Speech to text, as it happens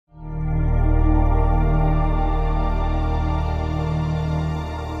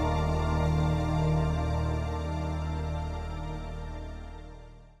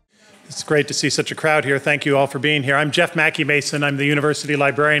great to see such a crowd here. Thank you all for being here. I'm Jeff Mackey Mason. I'm the university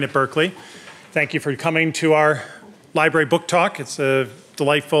librarian at Berkeley. Thank you for coming to our library book talk. It's a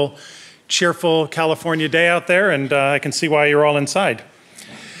delightful, cheerful California day out there, and I can see why you're all inside.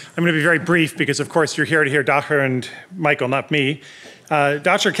 I'm going to be very brief because, of course, you're here to hear Dacher and Michael, not me.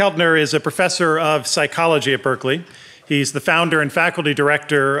 Dacher Keltner is a professor of psychology at Berkeley. He's the founder and faculty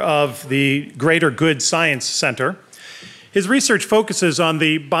director of the Greater Good Science Center. His research focuses on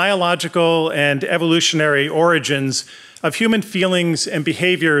the biological and evolutionary origins of human feelings and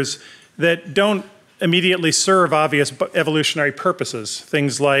behaviors that don't immediately serve obvious evolutionary purposes,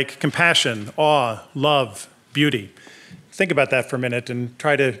 things like compassion, awe, love, beauty. Think about that for a minute and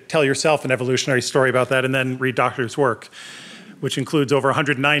try to tell yourself an evolutionary story about that, and then read Dacher's work, which includes over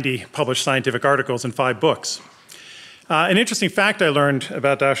 190 published scientific articles and 5 books. An interesting fact I learned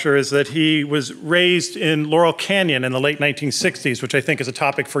about Dacher is that he was raised in Laurel Canyon in the late 1960s, which I think is a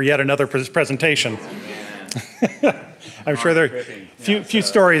topic for yet another presentation. I'm sure there are few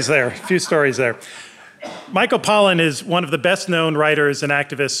stories there. Michael Pollan is one of the best-known writers and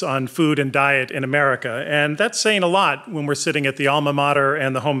activists on food and diet in America, and that's saying a lot when we're sitting at the alma mater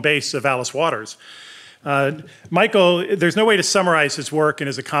and the home base of Alice Waters. Michael, there's no way to summarize his work and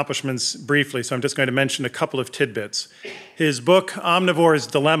his accomplishments briefly, so I'm just going to mention a couple of tidbits. His book, Omnivore's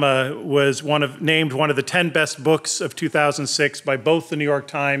Dilemma, was named one of the 10 best books of 2006 by both the New York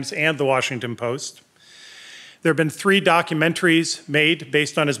Times and the Washington Post. There have been 3 documentaries made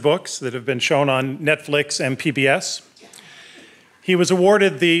based on his books that have been shown on Netflix and PBS. He was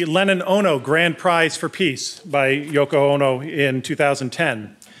awarded the Lennon Ono Grand Prize for Peace by Yoko Ono in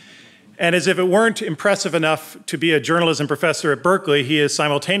 2010. And as if it weren't impressive enough to be a journalism professor at Berkeley, he is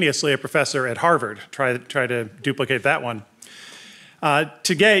simultaneously a professor at Harvard. Try to duplicate that one.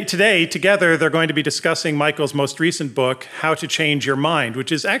 Today, together, they're going to be discussing Michael's most recent book, How to Change Your Mind,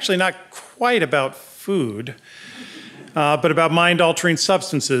 which is actually not quite about food, but about mind-altering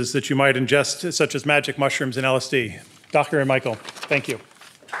substances that you might ingest, such as magic mushrooms and LSD. Dacher and Michael, thank you.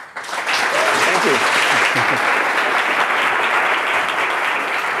 Thank you.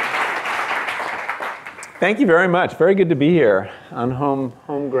 Thank you very much. Very good to be here on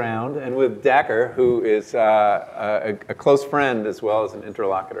home ground and with Dacher, who is a close friend as well as an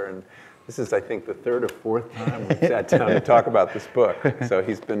interlocutor. And this is, I think, the 3rd or 4th time we've sat down to talk about this book. So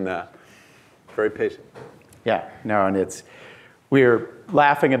he's been very patient. Yeah, no, and we're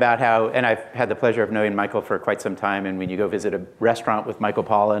laughing about how, and I've had the pleasure of knowing Michael for quite some time, and when you go visit a restaurant with Michael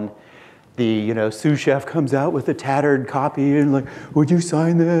Pollan, the sous chef comes out with a tattered copy and like, would you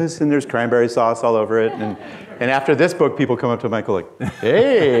sign this? And there's cranberry sauce all over it. And after this book, people come up to Michael like,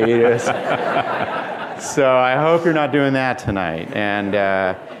 hey. So I hope you're not doing that tonight. And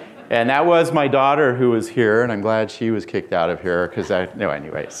that was my daughter who was here, and I'm glad she was kicked out of here because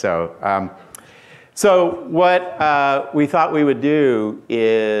anyway. So what we thought we would do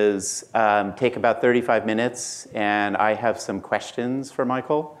is take about 35 minutes, and I have some questions for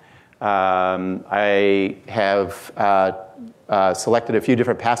Michael. I have selected a few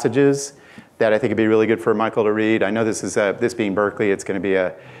different passages that I think would be really good for Michael to read. I know this being Berkeley, it's going to be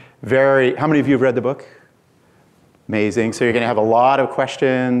how many of you have read the book? Amazing. So you're going to have a lot of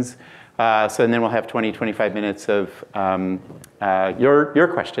questions. And then we'll have 20, 25 minutes of your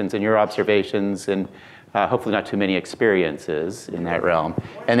questions and your observations, and hopefully not too many experiences in that realm.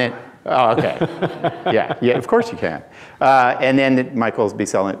 And then, oh, okay. Yeah, of course you can. And then Michael's be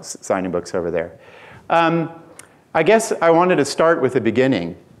signing books over there. I guess I wanted to start with the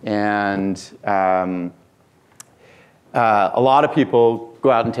beginning. And a lot of people go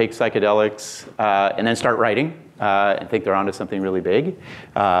out and take psychedelics and then start writing and think they're onto something really big.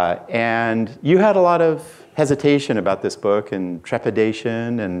 And you had a lot of hesitation about this book and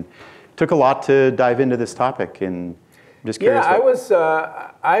trepidation, and took a lot to dive into this topic. And I'm just curious.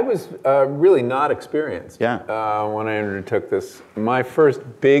 Yeah, I was really not experienced when I undertook this. My first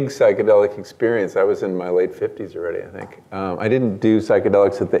big psychedelic experience, I was in my late 50s already, I think. I didn't do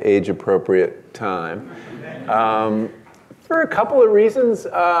psychedelics at the age-appropriate time. For a couple of reasons,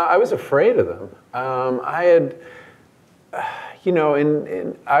 I was afraid of them. I had,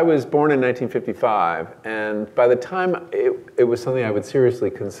 I was born in 1955, and by the time it was something I would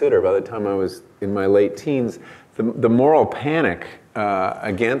seriously consider, by the time I was in my late teens, the moral panic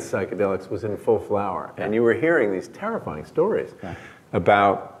against psychedelics was in full flower. And you were hearing these terrifying stories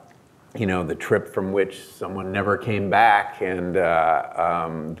about, the trip from which someone never came back, and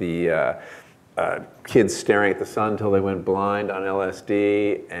the kids staring at the sun until they went blind on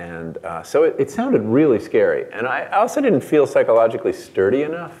LSD, and so it sounded really scary. And I also didn't feel psychologically sturdy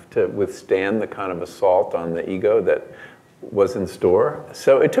enough to withstand the kind of assault on the ego that was in store.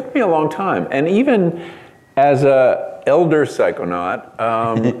 So it took me a long time. And even as a elder psychonaut,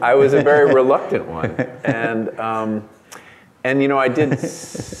 I was a very reluctant one. And you know, I did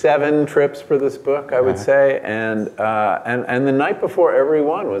 7 trips for this book, I would say, and the night before every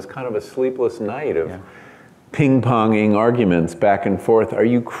one was kind of a sleepless night of ping-ponging arguments back and forth. Are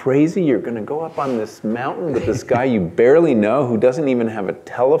you crazy? You're going to go up on this mountain with this guy you barely know who doesn't even have a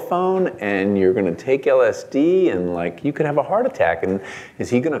telephone, and you're going to take LSD, and like you could have a heart attack, and is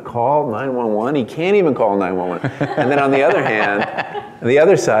he going to call 911? He can't even call 911. And then on the other hand, the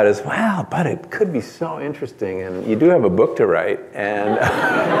other side is, wow, but it could be so interesting, and you do have a book to write. And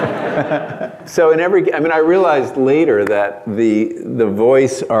so I realized later that the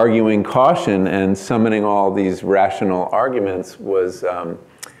voice arguing caution and summoning all these rational arguments was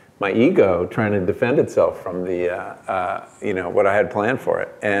my ego trying to defend itself from the what I had planned for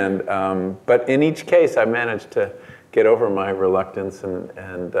it. And but in each case, I managed to get over my reluctance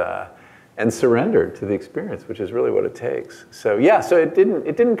and surrender to the experience, which is really what it takes. So yeah, so it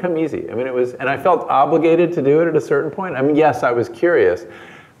didn't come easy. I mean, it was, and I felt obligated to do it at a certain point. I mean, yes, I was curious,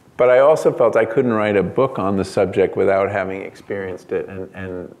 but I also felt I couldn't write a book on the subject without having experienced it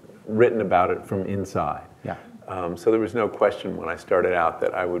and written about it from inside. Yeah. So there was no question when I started out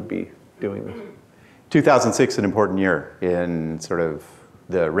that I would be doing this. 2006, an important year in sort of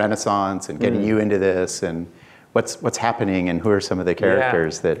the Renaissance and getting you into this, and what's happening, and who are some of the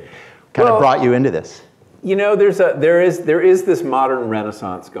characters that kind of brought you into this? You know, there is this modern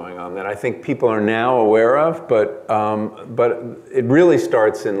Renaissance going on that I think people are now aware of, but it really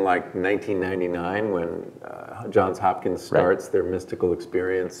starts in like 1999 when Johns Hopkins starts their mystical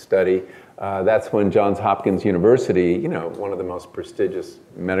experience study. That's when Johns Hopkins University, you know, one of the most prestigious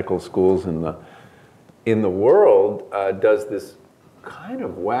medical schools in the world, does this kind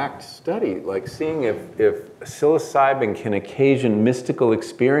of whacked study, like seeing if psilocybin can occasion mystical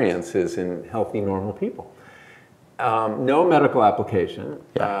experiences in healthy, normal people. No medical application,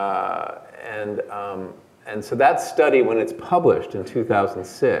 and so that study, when it's published in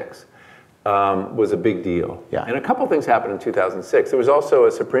 2006, was a big deal. Yeah. And a couple things happened in 2006. There was also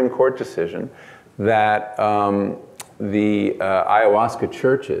a Supreme Court decision that the ayahuasca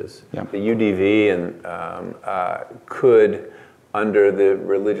churches, the UDV, and could, under the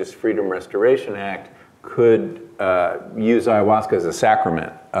Religious Freedom Restoration Act, could use ayahuasca as a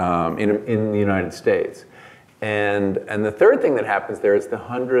sacrament in the United States. And the third thing that happens there is the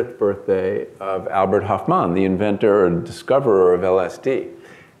 100th birthday of Albert Hofmann, the inventor or discoverer of LSD.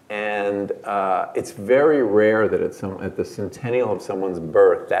 And it's very rare that at the centennial of someone's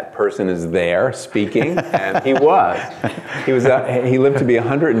birth, that person is there speaking, and he was. He lived to be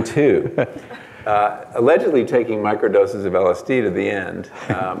 102. Allegedly taking microdoses of LSD to the end,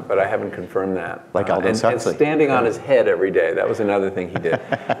 but I haven't confirmed that. Like Aldous Huxley. And standing on his head every day, that was another thing he did.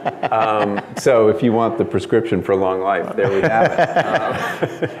 So if you want the prescription for long life, there we have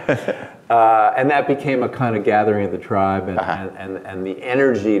it. And that became a kind of gathering of the tribe, and the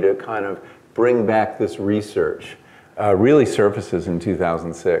energy to kind of bring back this research really surfaces in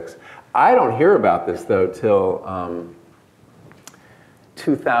 2006. I don't hear about this, though, till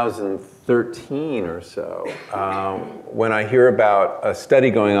 2013 or so, when I hear about a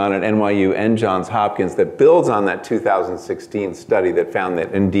study going on at NYU and Johns Hopkins that builds on that 2016 study that found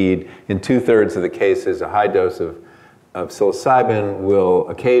that indeed in 2/3 of the cases a high dose of psilocybin will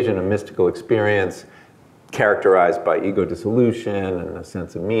occasion a mystical experience characterized by ego dissolution and a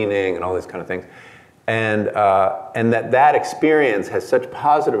sense of meaning and all these kind of things. And that experience has such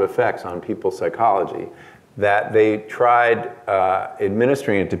positive effects on people's psychology that they tried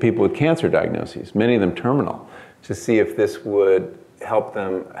administering it to people with cancer diagnoses, many of them terminal, to see if this would help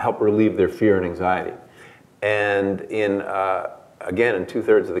relieve their fear and anxiety. And again, in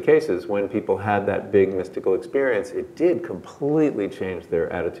 2/3 of the cases, when people had that big mystical experience, it did completely change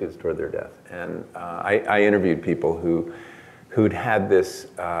their attitudes toward their death. And I interviewed people who'd had this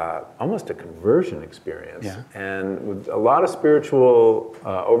almost a conversion experience, and with a lot of spiritual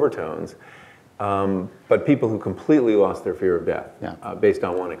overtones, but people who completely lost their fear of death based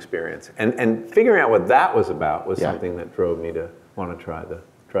on one experience. And figuring out what that was about was something that drove me to want to try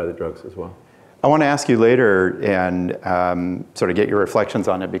the drugs as well. I want to ask you later and sort of get your reflections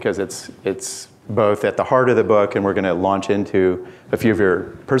on it, because it's both at the heart of the book, and we're going to launch into a few of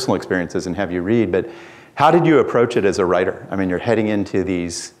your personal experiences and have you read. But how did you approach it as a writer? I mean, you're heading into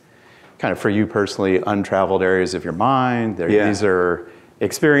these kind of, for you personally, untraveled areas of your mind. These are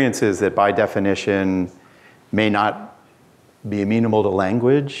experiences that by definition may not be amenable to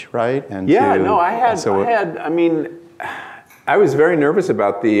language, right? And I mean, I was very nervous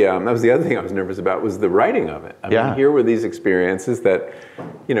about that was the other thing I was nervous about, was the writing of it. I mean, here were these experiences that,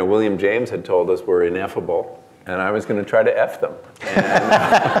 William James had told us were ineffable, and I was going to try to F them.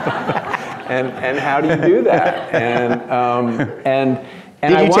 And how do you do that?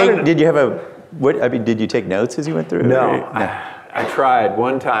 Did you take notes as you went through? No. I tried.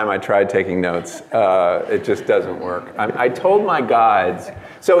 One time I tried taking notes. It just doesn't work. I told my guides.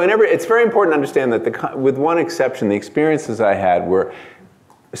 So it's very important to understand that with one exception, the experiences I had were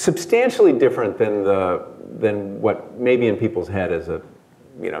substantially different than what maybe in people's head is a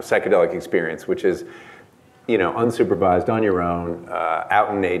psychedelic experience, which is unsupervised, on your own, out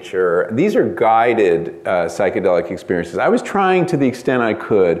in nature. These are guided psychedelic experiences. I was trying to the extent I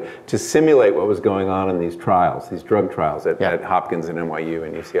could to simulate what was going on in these trials, these drug trials at Hopkins and NYU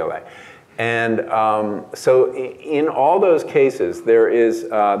and UCLA. And so in all those cases, there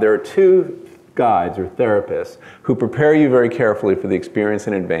are two guides or therapists who prepare you very carefully for the experience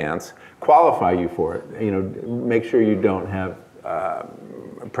in advance, qualify you for it, make sure you don't have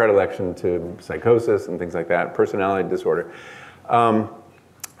predilection to psychosis and things like that, personality disorder.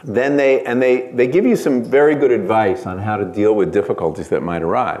 Then they give you some very good advice on how to deal with difficulties that might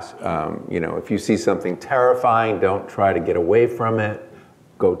arise. If you see something terrifying, don't try to get away from it.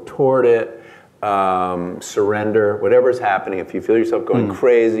 Go toward it. Surrender. Whatever's happening, if you feel yourself going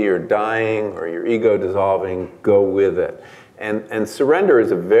crazy or dying or your ego dissolving, go with it. And surrender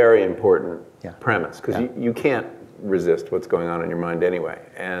is a very important premise, because you can't resist what's going on in your mind anyway.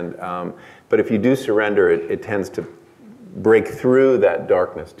 But if you do surrender, it tends to break through that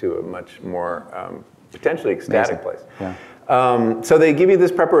darkness to a much more potentially ecstatic place. Yeah. So they give you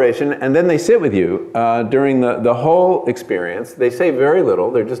this preparation, and then they sit with you during the whole experience. They say very little.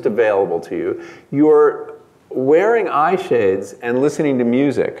 They're just available to you. You're wearing eye shades and listening to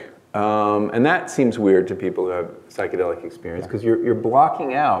music. And that seems weird to people who have psychedelic experience, because you're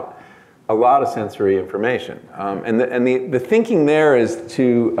blocking out a lot of sensory information. And the thinking there is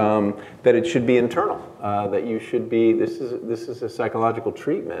that it should be internal, that you should be, this is a psychological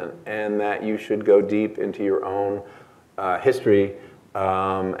treatment, and that you should go deep into your own history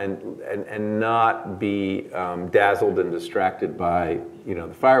and not be dazzled and distracted by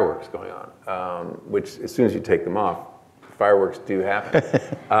the fireworks going on, which as soon as you take them off, fireworks do happen.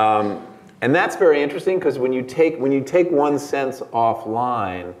 And that's very interesting, because when you take one sense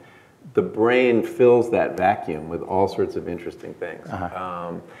offline, the brain fills that vacuum with all sorts of interesting things.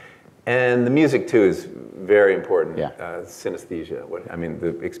 And the music, too, is very important. Synesthesia.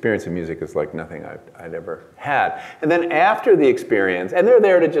 The experience of music is like nothing I'd ever had. And then after the experience, and they're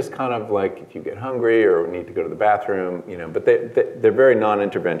there to just kind of like, if you get hungry or need to go to the bathroom, but they're very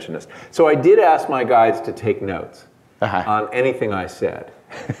non-interventionist. So I did ask my guides to take notes on anything I said.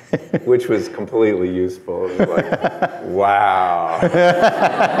 Which was completely useful. It was like, wow,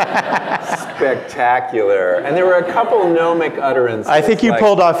 spectacular. And there were a couple gnomic utterances. I think you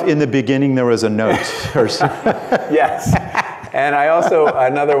pulled off, in the beginning there was a note. Yes. And I also,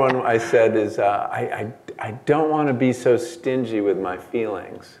 another one I said is, I don't want to be so stingy with my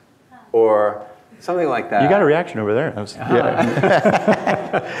feelings. Or something like that. You got a reaction over there.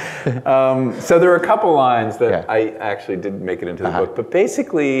 So there were a couple lines that I actually did make it into the book. But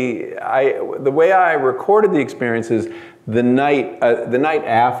basically, the way I recorded the experience is the night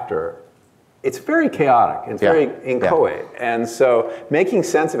after. It's very chaotic. It's very inchoate. And so making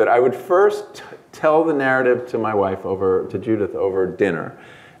sense of it, I would first tell the narrative to my wife, to Judith, over dinner.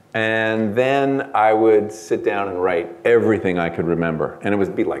 And then I would sit down and write everything I could remember. And it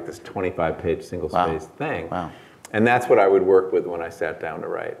would be like this 25-page single-spaced thing. Wow. And that's what I would work with when I sat down to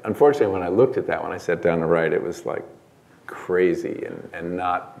write. Unfortunately, when I looked at that, when I sat down to write, it was like crazy and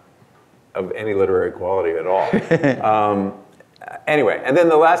not of any literary quality at all. Anyway, and then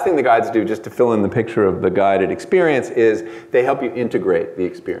the last thing the guides do, just to fill in the picture of the guided experience, is they help you integrate the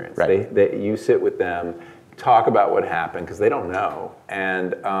experience. Right. You sit with them, talk about what happened, because they don't know,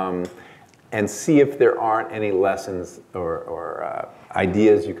 and see if there aren't any lessons or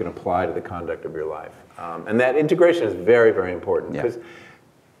ideas you can apply to the conduct of your life. And that integration is very, very important, because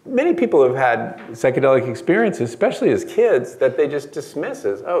many people have had psychedelic experiences, especially as kids, that they just dismiss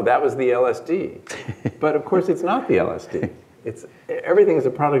as, oh, that was the LSD. But of course, it's not the LSD. Everything is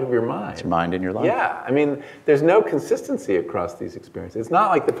a product of your mind. It's your mind in your life. Yeah, there's no consistency across these experiences. It's not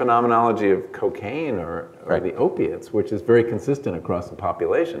like the phenomenology of cocaine or the opiates, which is very consistent across the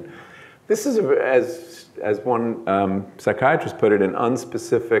population. This is, as one psychiatrist put it, an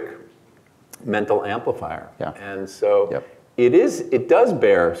unspecific mental amplifier. Yeah. And so it does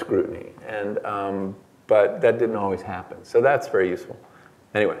bear scrutiny, but that didn't always happen. So that's very useful.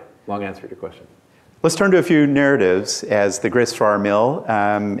 Anyway, long answer to your question. let's turn to a few narratives as the grist for our mill.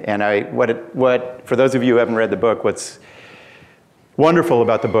 For those of you who haven't read the book, what's wonderful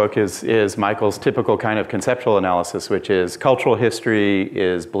about the book is Michael's typical kind of conceptual analysis, which is cultural history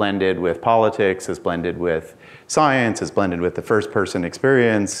is blended with politics, is blended with science, is blended with the first-person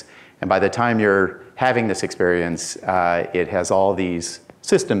experience. And by the time you're having this experience, it has all these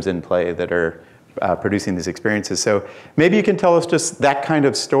systems in play that are producing these experiences. So maybe you can tell us just that kind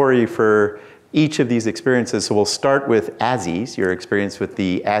of story for each of these experiences. So we'll start with Azzy's, your experience with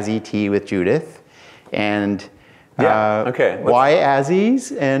the Azzy tea with Judith. And why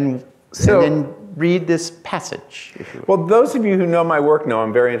Azzy's? And then read this passage, if you will. Well, those of you who know my work know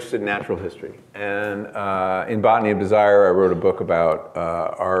I'm very interested in natural history. And in Botany of Desire, I wrote a book about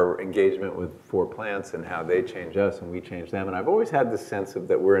our engagement with 4 plants and how they change us and we change them. And I've always had this sense of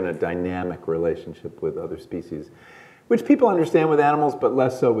that we're in a dynamic relationship with other species, which people understand with animals, but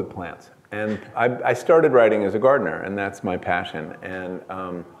less so with plants. And I started writing as a gardener, and that's my passion. And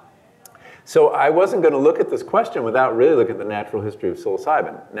so I wasn't going to look at this question without really looking at the natural history of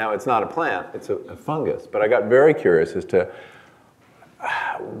psilocybin. Now, it's not a plant, it's a fungus, but I got very curious as to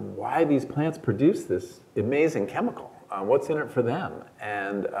why these plants produce this amazing chemical. What's in it for them?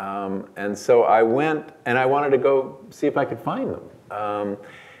 And so I went, and I wanted to go see if I could find them.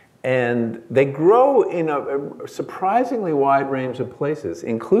 And they grow in a surprisingly wide range of places,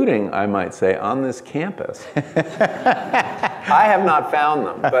 including, I might say, on this campus. I have not found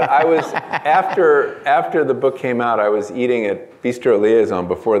them, but I was, after the book came out, I was eating at Bistro Liaison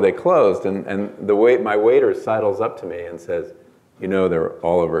before they closed, and my waiter sidles up to me and says, "You know, they're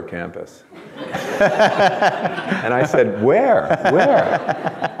all over campus." And I said, where?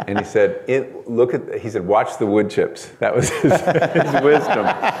 And he said, he said, "Watch the wood chips." That was his wisdom.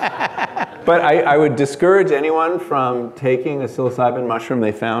 But I would discourage anyone from taking a psilocybin mushroom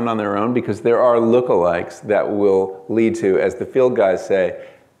they found on their own, because there are lookalikes that will lead to, as the field guides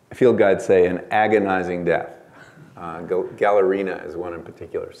say, an agonizing death. Gallerina is one in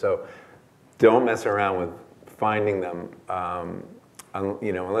particular. So don't mess around with finding them,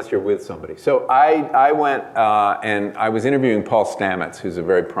 unless you're with somebody. So I went and I was interviewing Paul Stamets, who's a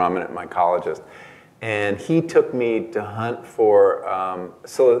very prominent mycologist. And he took me to hunt for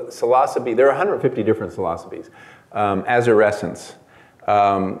psilocybe. There are 150 different psilocybes. Azurescens,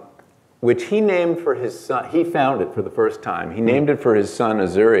 which he named for his son. He found it for the first time. He named it for his son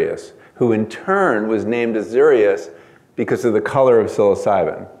Azurius, who in turn was named Azurius because of the color of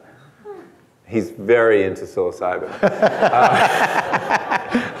psilocybin. He's very into psilocybin.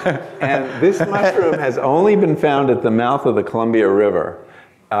 And this mushroom has only been found at the mouth of the Columbia River.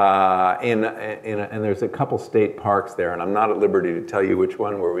 And there's a couple state parks there, and I'm not at liberty to tell you which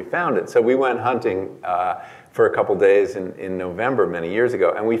one where we found it. So we went hunting for a couple days in November many years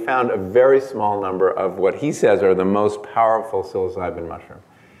ago, and we found a very small number of what he says are the most powerful psilocybin mushroom.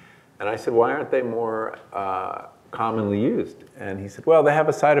 And I said, why aren't they more commonly used? And he said, well, they have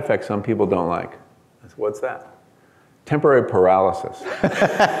a side effect some people don't like. I said, what's that? Temporary paralysis.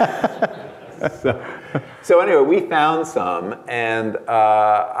 So anyway, we found some, and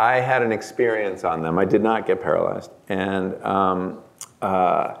I had an experience on them. I did not get paralyzed. And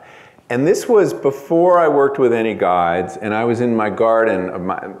this was before I worked with any guides, and I was in my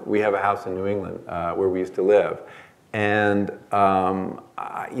garden. We have a house in New England where we used to live. And,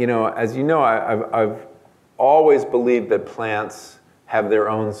 as you know, I've always believed that plants have their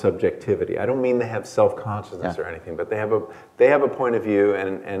own subjectivity. I don't mean they have self-consciousness or anything, but they have a point of view,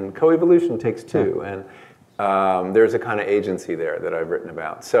 and coevolution takes two, and there's a kind of agency there that I've written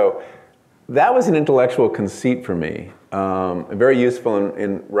about. So that was an intellectual conceit for me, very useful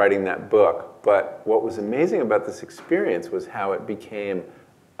in writing that book. But what was amazing about this experience was how it became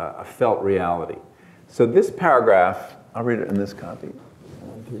a felt reality. So this paragraph, I'll read it in this copy,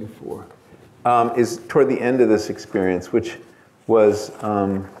 134, is toward the end of this experience, which was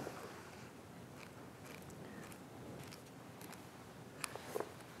a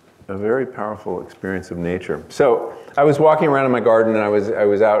very powerful experience of nature. So I was walking around in my garden, and I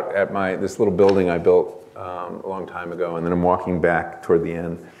was out at this little building I built a long time ago, and then I'm walking back toward the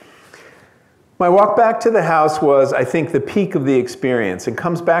end. My walk back to the house was, I think, the peak of the experience. It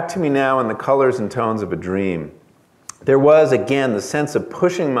comes back to me now in the colors and tones of a dream. There was, again, the sense of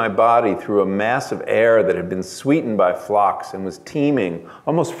pushing my body through a mass of air that had been sweetened by phlox and was teeming,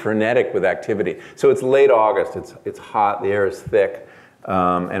 almost frenetic with activity. So it's late August, it's hot, the air is thick,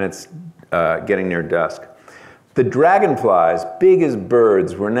 and it's getting near dusk. The dragonflies, big as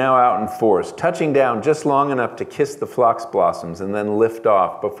birds, were now out in force, touching down just long enough to kiss the phlox blossoms and then lift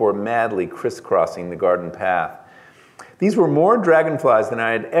off before madly crisscrossing the garden path. These were more dragonflies than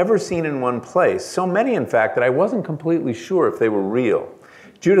I had ever seen in one place, so many, in fact, that I wasn't completely sure if they were real.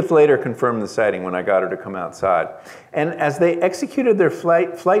 Judith later confirmed the sighting when I got her to come outside. And as they executed their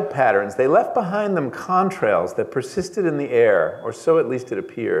flight patterns, they left behind them contrails that persisted in the air, or so at least it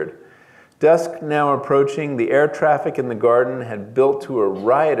appeared. Dusk now approaching, the air traffic in the garden had built to a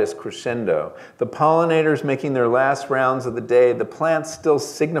riotous crescendo. The pollinators making their last rounds of the day, the plants still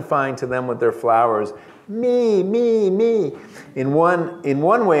signifying to them with their flowers, me, me, me. In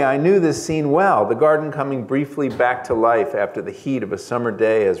one way, I knew this scene well, the garden coming briefly back to life after the heat of a summer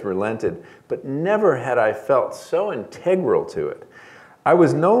day has relented, but never had I felt so integral to it. I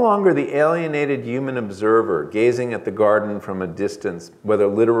was no longer the alienated human observer, gazing at the garden from a distance, whether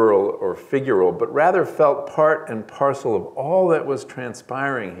literal or figural, but rather felt part and parcel of all that was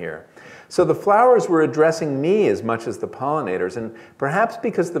transpiring here. So the flowers were addressing me as much as the pollinators, and perhaps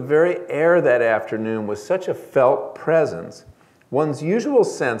because the very air that afternoon was such a felt presence, one's usual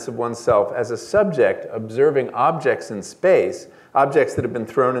sense of oneself as a subject observing objects in space, objects that have been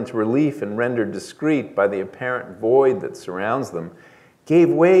thrown into relief and rendered discrete by the apparent void that surrounds them, gave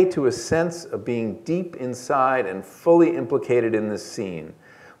way to a sense of being deep inside and fully implicated in this scene,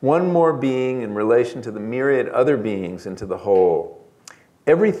 one more being in relation to the myriad other beings into the whole.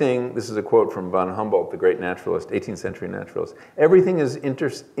 Everything, this is a quote from von Humboldt, the great naturalist, 18th century naturalist, everything is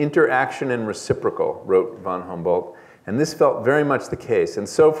interaction and reciprocal, wrote von Humboldt, and this felt very much the case. And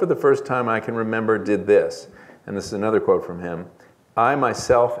so for the first time I can remember did this, and this is another quote from him, I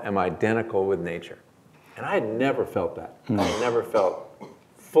myself am identical with nature. And I had never felt that. I had never felt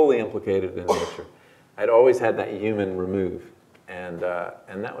fully implicated in nature. I'd always had that human remove, and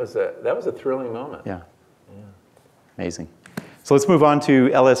that was a thrilling moment. Yeah. Amazing. So let's move on to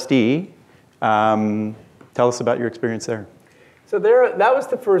LSD. Tell us about your experience there. So that was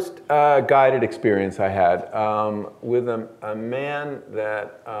the first guided experience I had with a man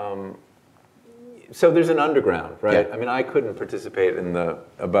that. So there's an underground, right? Yeah. I mean, I couldn't participate in the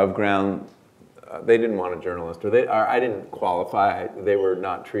above ground. They didn't want a journalist, or I didn't qualify. They were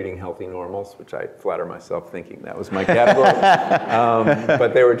not treating healthy normals, which I flatter myself thinking that was my category.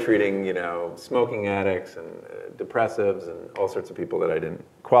 But they were treating, smoking addicts and depressives and all sorts of people that I didn't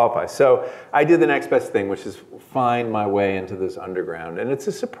qualify. So I did the next best thing, which is find my way into this underground. And it's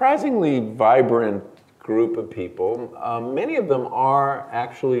a surprisingly vibrant group of people. Many of them are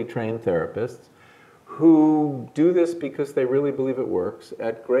actually trained therapists who do this because they really believe it works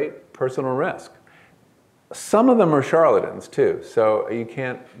at great personal risk. Some of them are charlatans too, so you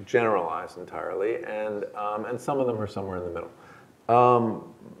can't generalize entirely, and some of them are somewhere in the middle.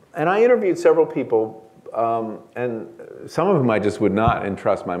 And I interviewed several people, and some of whom I just would not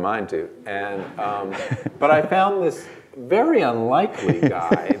entrust my mind to. And but I found this very unlikely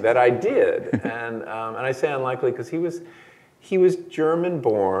guy that I did, and I say unlikely because he was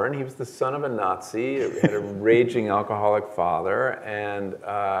German-born. He was the son of a Nazi, had a raging alcoholic father, and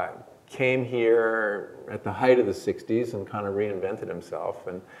came here at the height of the 60s and kind of reinvented himself,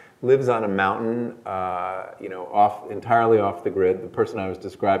 and lives on a mountain, entirely off the grid. The person I was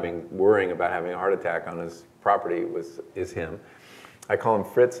describing, worrying about having a heart attack on his property, is him. I call him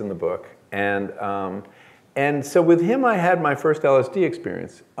Fritz in the book, and so with him I had my first LSD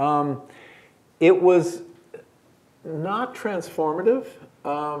experience. It was not transformative.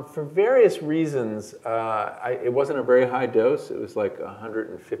 For various reasons, it wasn't a very high dose. It was like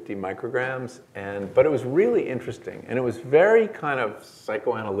 150 micrograms, but it was really interesting, and it was very kind of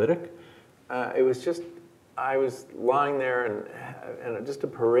psychoanalytic. It was just, I was lying there, and just a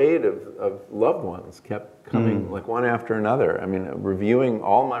parade of loved ones kept coming, like one after another. I mean, reviewing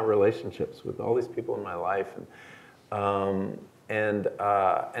all my relationships with all these people in my life, and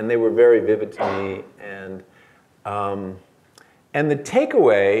they were very vivid to me, and the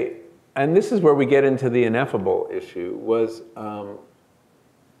takeaway, and this is where we get into the ineffable issue, was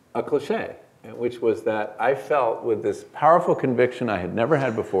a cliche, which was that I felt with this powerful conviction I had never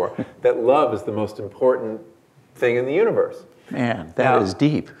had before that love is the most important thing in the universe. Man, that is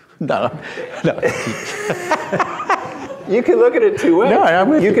deep. No. You can look at it two ways. No, I'm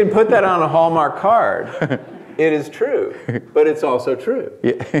with you. You can put that on a Hallmark card. It is true, but it's also true.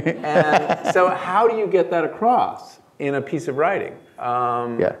 Yeah. And so how do you get that across in a piece of writing?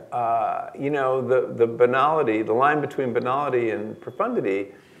 The banality, the line between banality and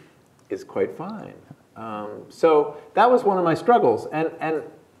profundity is quite fine. So that was one of my struggles. And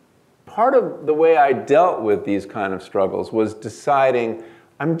part of the way I dealt with these kind of struggles was deciding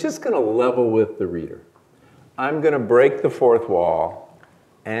I'm just going to level with the reader. I'm going to break the fourth wall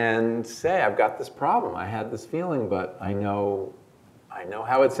and say, I've got this problem. I had this feeling, but I know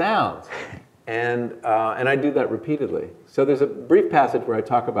how it sounds. And I do that repeatedly. So there's a brief passage where I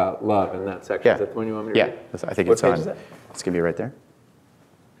talk about love in that section. Yeah. Is that the one you want me to read? Yeah, I think What it's page on. is that? It's going to be right there.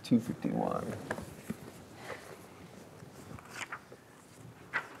 251.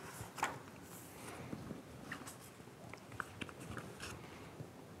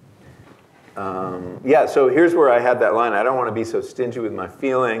 Yeah, so here's where I had that line. I don't want to be so stingy with my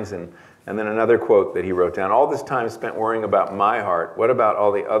feelings. And then another quote that he wrote down. All this time spent worrying about my heart. What about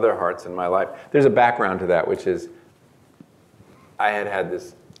all the other hearts in my life? There's a background to that, which is I had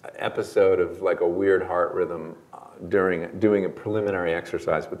this episode of like a weird heart rhythm during doing a preliminary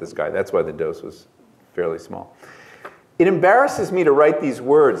exercise with this guy. That's why the dose was fairly small. It embarrasses me to write these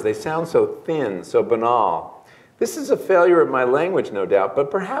words. They sound so thin, so banal. This is a failure of my language, no doubt, but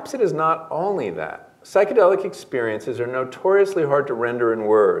perhaps it is not only that. Psychedelic experiences are notoriously hard to render in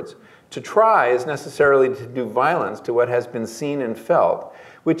words. To try is necessarily to do violence to what has been seen and felt,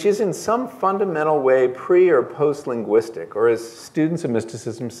 which is in some fundamental way pre- or post-linguistic, or as students of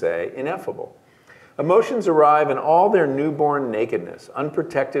mysticism say, ineffable. Emotions arrive in all their newborn nakedness,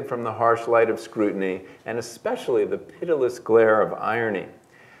 unprotected from the harsh light of scrutiny, and especially the pitiless glare of irony.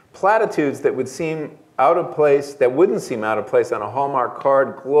 Platitudes that would seem out of place, that wouldn't seem out of place on a Hallmark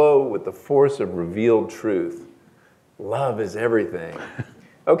card, glow with the force of revealed truth. Love is everything.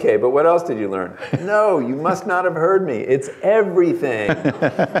 Okay, but what else did you learn? No, you must not have heard me. It's everything.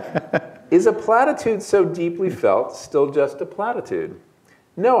 Is a platitude so deeply felt still just a platitude?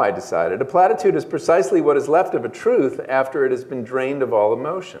 No, I decided. A platitude is precisely what is left of a truth after it has been drained of all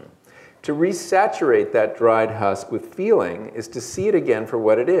emotion. To resaturate that dried husk with feeling is to see it again for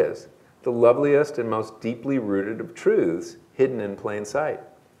what it is, the loveliest and most deeply rooted of truths hidden in plain sight.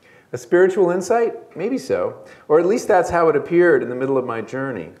 A spiritual insight? Maybe so. Or at least that's how it appeared in the middle of my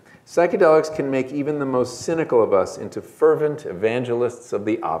journey. Psychedelics can make even the most cynical of us into fervent evangelists of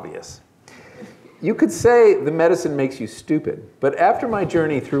the obvious. You could say the medicine makes you stupid, but after my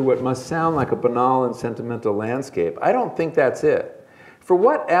journey through what must sound like a banal and sentimental landscape, I don't think that's it. For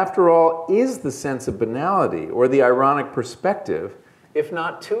what, after all, is the sense of banality or the ironic perspective, if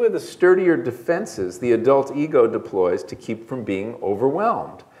not two of the sturdier defenses the adult ego deploys to keep from being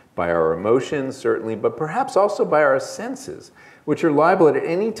overwhelmed? By our emotions, certainly, but perhaps also by our senses, which are liable at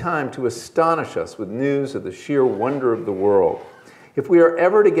any time to astonish us with news of the sheer wonder of the world. If we are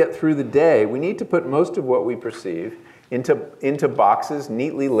ever to get through the day, we need to put most of what we perceive into boxes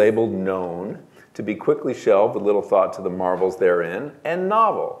neatly labeled known, to be quickly shelved with little thought to the marvels therein, and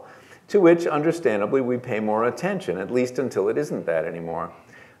novel, to which, understandably, we pay more attention, at least until it isn't that anymore.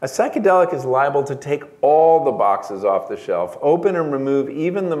 A psychedelic is liable to take all the boxes off the shelf, open and remove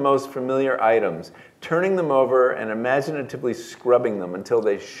even the most familiar items, turning them over and imaginatively scrubbing them until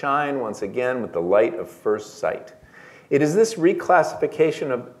they shine once again with the light of first sight. Is this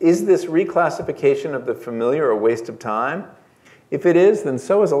reclassification of the familiar a waste of time? If it is, then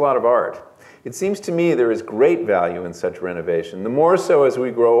so is a lot of art. It seems to me there is great value in such renovation, the more so as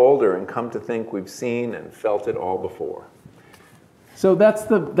we grow older and come to think we've seen and felt it all before. So that's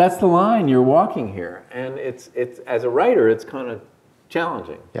the line you're walking here, and it's as a writer, it's kind of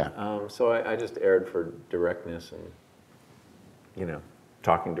challenging. Yeah. So I just erred for directness and,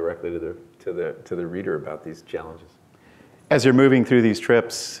 talking directly to the reader about these challenges. As you're moving through these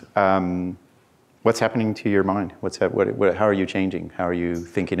trips, what's happening to your mind? How are you changing? How are you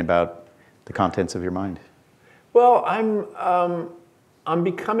thinking about the contents of your mind? Well, I'm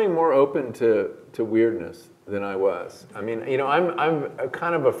becoming more open to weirdness than I was. I mean, I'm a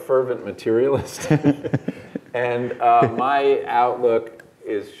kind of a fervent materialist, and my outlook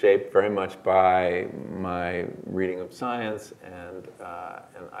is shaped very much by my reading of science, and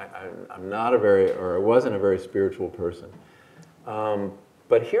I'm not I wasn't a very spiritual person.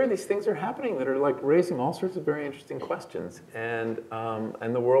 But here, these things are happening that are like raising all sorts of very interesting questions, and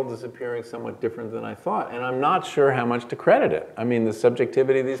the world is appearing somewhat different than I thought, and I'm not sure how much to credit it. I mean, the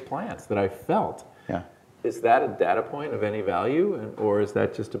subjectivity of these plants that I felt. Yeah. Is that a data point of any value, or is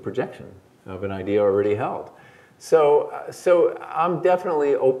that just a projection of an idea already held? So I'm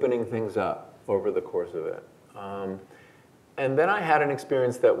definitely opening things up over the course of it. And then I had an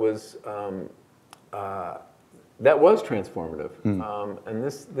experience that was transformative. And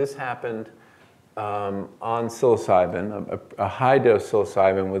this happened on psilocybin, a high-dose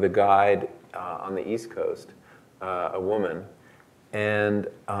psilocybin with a guide on the East Coast, a woman. And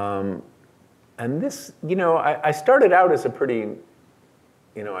this, I started out as a pretty,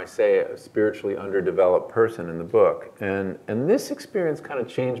 I say a spiritually underdeveloped person in the book. And this experience kind of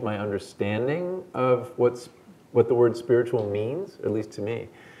changed my understanding of what the word spiritual means, at least to me.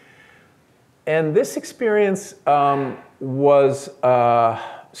 And this experience was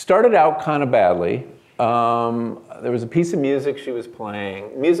started out kind of badly. There was a piece of music she was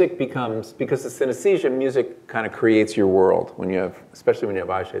playing. Music becomes, because it's synesthesia, music kind of creates your world, when you have, especially when you have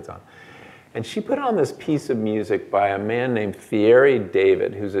eye shades on. And she put on this piece of music by a man named Thierry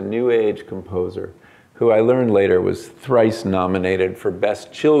David, who's a New Age composer, who I learned later was thrice nominated for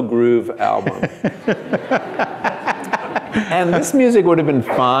Best Chill Groove Album. And this music would have been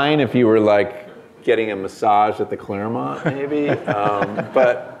fine if you were like getting a massage at the Claremont, maybe.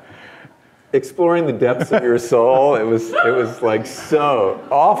 But exploring the depths of your soul, it was like so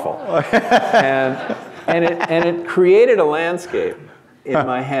awful. And it created a landscape in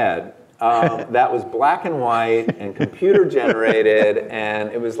my head that was black and white and computer generated,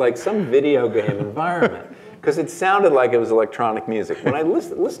 and it was like some video game environment, because it sounded like it was electronic music. When I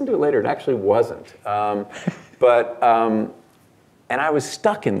listened to it later, it actually wasn't. And I was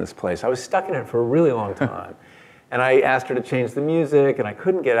stuck in this place. I was stuck in it for a really long time. And I asked her to change the music, and I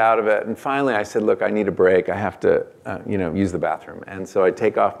couldn't get out of it. And finally, I said, "Look, I need a break. I have to, use the bathroom." And so I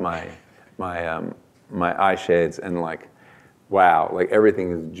take off my eye shades, and like, wow, like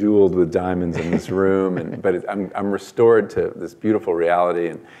everything is jeweled with diamonds in this room. But I'm restored to this beautiful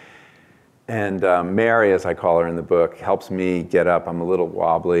reality. And Mary, as I call her in the book, helps me get up. I'm a little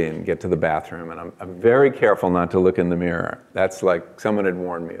wobbly and get to the bathroom. And I'm very careful not to look in the mirror. That's like, someone had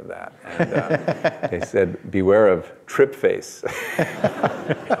warned me of that. And they said, beware of trip face.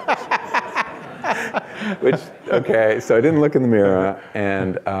 Which, okay, so I didn't look in the mirror.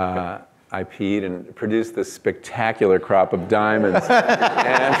 And I peed and produced this spectacular crop of diamonds.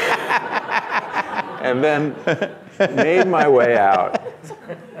 And then made my way out.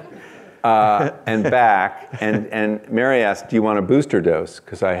 And back, and Mary asked, "Do you want a booster dose?"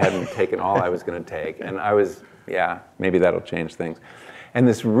 Because I hadn't taken all I was going to take, and I was, yeah, maybe that'll change things. And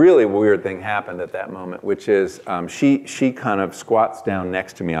this really weird thing happened at that moment, which is she kind of squats down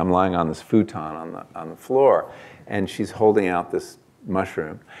next to me. I'm lying on this futon on the floor, and she's holding out this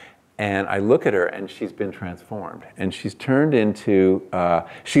mushroom. And I look at her, and she's been transformed. And she's turned into,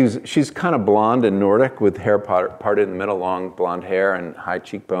 she's kind of blonde and Nordic with hair parted in the middle, long blonde hair and high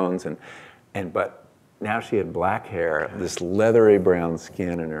cheekbones. But now she had black hair, this leathery brown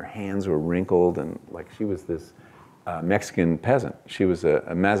skin, and her hands were wrinkled, and like she was this Mexican peasant. She was a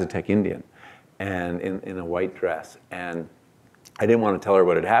Mazatec Indian, and in a white dress. And I didn't want to tell her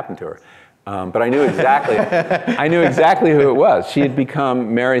what had happened to her. But I knew exactly who it was. She had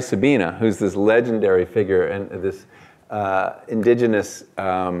become Mary Sabina, who's this legendary figure, and this indigenous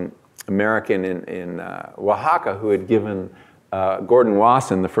American in Oaxaca, who had given Gordon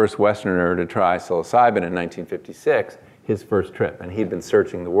Wasson, the first Westerner to try psilocybin in 1956, his first trip. And he'd been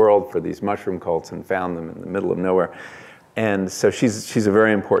searching the world for these mushroom cults and found them in the middle of nowhere. And so she's a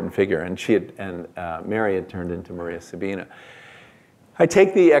very important figure. And Mary had turned into Maria Sabina. I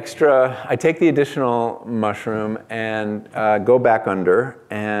take the additional mushroom and go back under,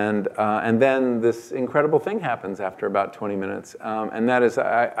 and then this incredible thing happens after about 20 minutes, and that is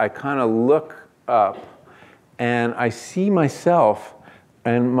I kind of look up, and I see myself,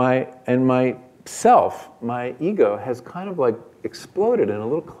 and my ego has kind of like exploded in a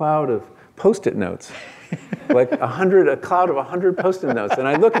little cloud of Post-it notes, like a cloud of 100 Post-it notes, and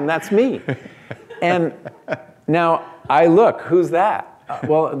I look, and that's me, and now I look, who's that?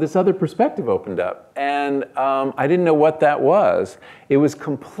 Well, this other perspective opened up, and I didn't know what that was. It was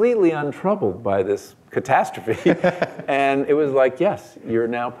completely untroubled by this catastrophe, and it was like, yes, you're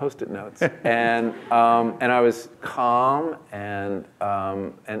now Post-it notes, and I was calm, and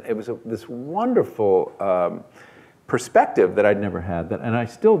it was this wonderful perspective that I'd never had, and I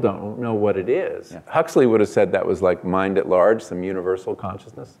still don't know what it is. Yeah. Huxley would have said that was like mind at large, some universal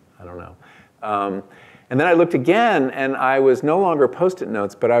consciousness. I don't know. And then I looked again, and I was no longer Post-it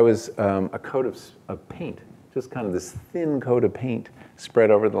notes, but I was a coat of paint, just kind of this thin coat of paint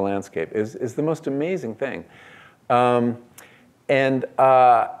spread over the landscape. Is the most amazing thing. And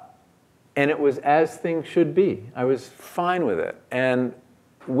it was as things should be. I was fine with it. And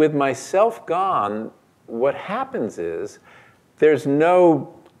with myself gone, what happens is there's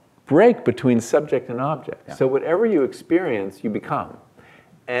no break between subject and object. Yeah. So whatever you experience, you become.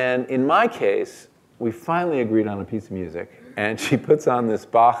 And in my case, we finally agreed on a piece of music, and she puts on this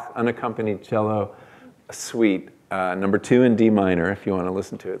Bach unaccompanied cello suite, number 2 in D minor, if you want to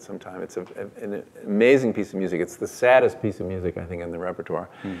listen to it sometime. It's an amazing piece of music. It's the saddest piece of music, I think, in the repertoire.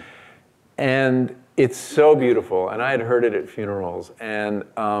 And it's so beautiful, and I had heard it at funerals, and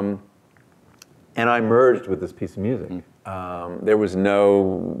I merged with this piece of music. There was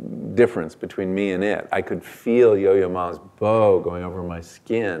no difference between me and it. I could feel Yo-Yo Ma's bow going over my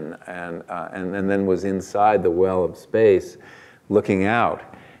skin, and then was inside the well of space looking out.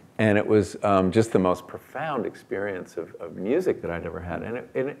 And it was just the most profound experience of music that I'd ever had.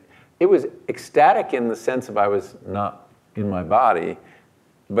 And it was ecstatic in the sense of I was not in my body,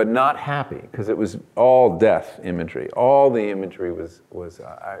 but not happy, because it was all death imagery. All the imagery was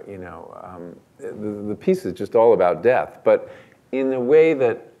the piece is just all about death. But in the way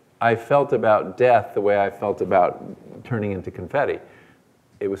that I felt about death, the way I felt about turning into confetti,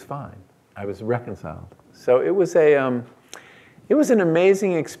 it was fine. I was reconciled. So it was an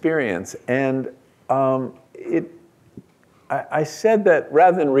amazing experience. And I said that,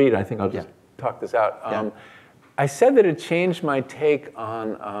 rather than read, I think I'll just talk this out. I said that it changed my take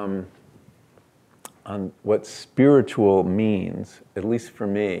on what spiritual means, at least for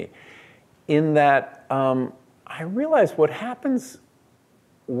me, in that I realized what happens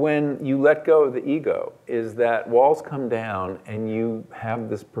when you let go of the ego is that walls come down and you have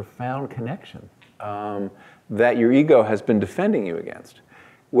this profound connection that your ego has been defending you against.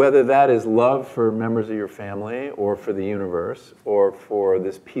 Whether that is love for members of your family or for the universe or for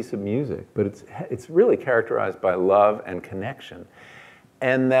this piece of music, but it's really characterized by love and connection.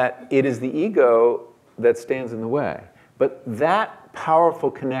 And that it is the ego that stands in the way. But that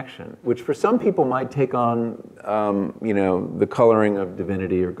powerful connection, which for some people might take on the coloring of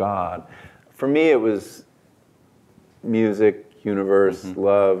divinity or God, for me it was music, universe,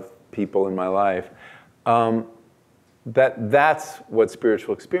 love, people in my life. That's what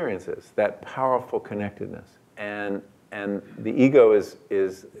spiritual experience is, that powerful connectedness. And the ego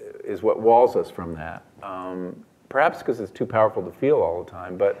is what walls us from that. Perhaps because it's too powerful to feel all the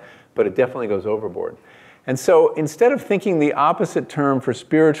time, but it definitely goes overboard. And so instead of thinking the opposite term for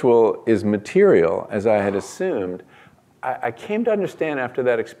spiritual is material, as I had assumed, I came to understand after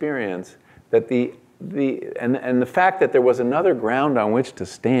that experience that the fact that there was another ground on which to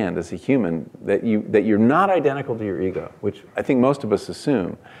stand as a human, that you're not identical to your ego, which I think most of us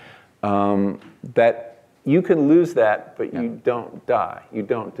assume, that you can lose that, but you don't die, you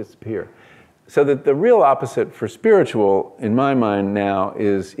don't disappear. So that the real opposite for spiritual, in my mind now,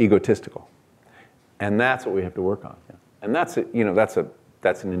 is egotistical, and that's what we have to work on. And that's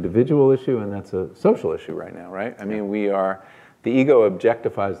an individual issue, and that's a social issue right now, right? I mean, the ego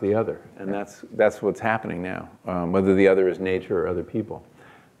objectifies the other, and that's what's happening now, whether the other is nature or other people.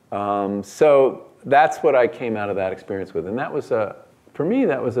 So that's what I came out of that experience with, and that was for me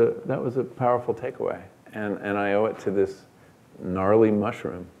that was a powerful takeaway, and I owe it to this gnarly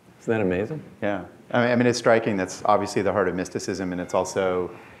mushroom. Isn't that amazing? Yeah, I mean it's striking. That's obviously the heart of mysticism, and it's also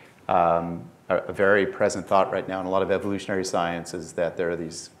a very present thought right now in a lot of evolutionary science is that there are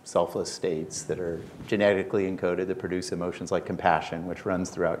these selfless states that are genetically encoded that produce emotions like compassion, which runs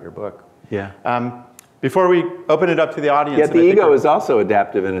throughout your book. Yeah. Before we open it up to the audience... Yet the ego is also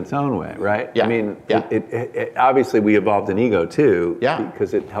adaptive in its own way, right? Yeah. I mean, obviously we evolved an ego too,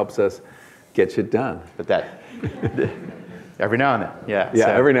 because it helps us get shit done. But that... every now and then, Yeah, so,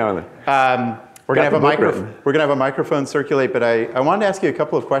 every now and then. We're going to have a microphone circulate, but I wanted to ask you a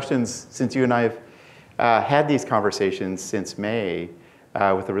couple of questions since you and I have had these conversations since May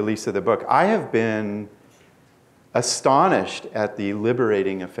with the release of the book. I have been astonished at the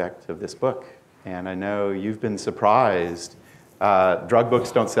liberating effect of this book, and I know you've been surprised. Drug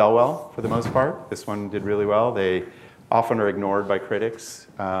books don't sell well for the most part. This one did really well. They often are ignored by critics.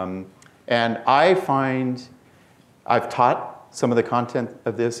 And I find I've taught some of the content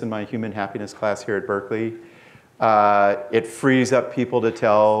of this in my human happiness class here at Berkeley. It frees up people to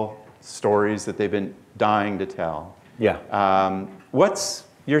tell stories that they've been dying to tell. Yeah. What's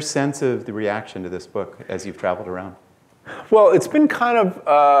your sense of the reaction to this book as you've traveled around? Well, it's been kind of,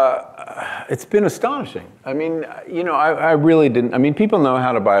 it's been astonishing. I mean, I really didn't, I mean, people know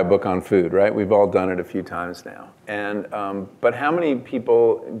how to buy a book on food, right? We've all done it a few times now. And, but how many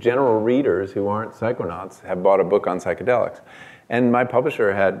people, general readers who aren't psychonauts, have bought a book on psychedelics? And my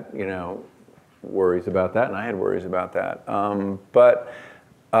publisher had, worries about that, and I had worries about that. But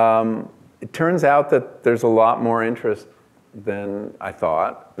it turns out that there's a lot more interest than I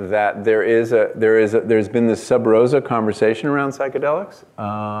thought, that there's been this sub rosa conversation around psychedelics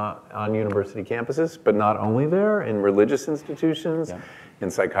on university campuses, but not only there, in religious institutions,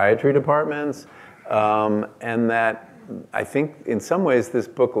 in psychiatry departments, and that I think in some ways this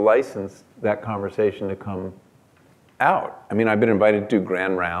book licensed that conversation to come out. I mean, I've been invited to do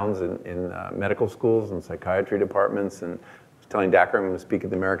grand rounds in medical schools and psychiatry departments, and telling Dacher I'm going to speak at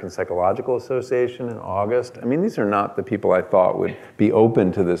the American Psychological Association in August. I mean, these are not the people I thought would be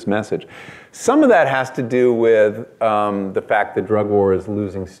open to this message. Some of that has to do with the fact that drug war is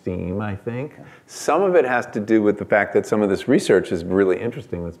losing steam, I think. Some of it has to do with the fact that some of this research is really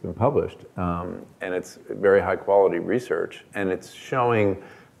interesting that's been published. And it's very high quality research. And it's showing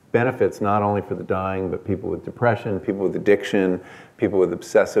benefits not only for the dying, but people with depression, people with addiction, people with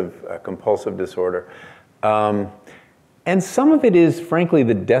obsessive compulsive disorder. And some of it is, frankly,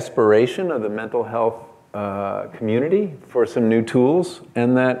 the desperation of the mental health community for some new tools.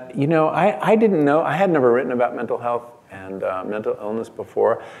 And that, you know, I didn't know, I had never written about mental health and mental illness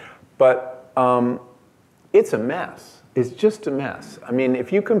before, but it's a mess. It's just a mess. I mean,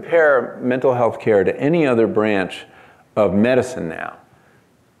 if you compare mental health care to any other branch of medicine now,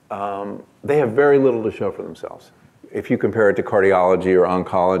 they have very little to show for themselves. If you compare it to cardiology or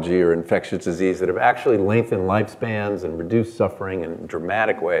oncology or infectious disease that have actually lengthened lifespans and reduced suffering in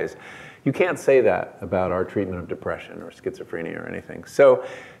dramatic ways, you can't say that about our treatment of depression or schizophrenia or anything. So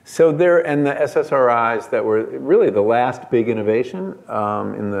there, and the SSRIs that were really the last big innovation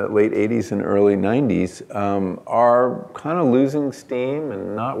in the late 80s and early 90s are kind of losing steam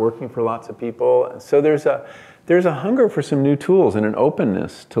and not working for lots of people. So there's a hunger for some new tools and an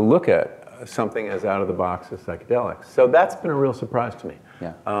openness to look at something as out of the box as psychedelics. So that's been a real surprise to me.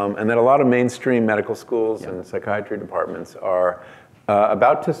 Yeah. And that a lot of mainstream medical schools and psychiatry departments are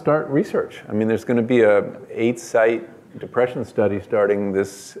about to start research. I mean, there's going to be a 8-site depression study starting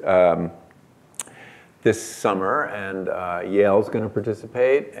this summer, and Yale's going to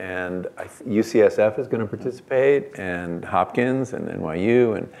participate, and UCSF is going to participate, and Hopkins and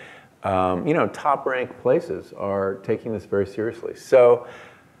NYU, and you know, top-ranked places are taking this very seriously. So,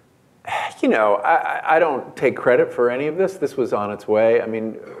 you know, I don't take credit for any of this. This was on its way. I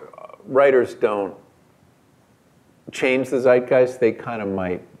mean, writers don't change the zeitgeist. They kind of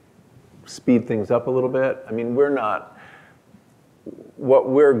might speed things up a little bit. I mean, what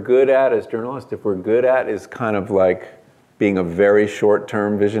we're good at as journalists, if we're good at, is kind of like being a very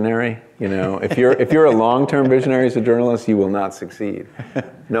short-term visionary. You know, if you're a long-term visionary as a journalist, you will not succeed.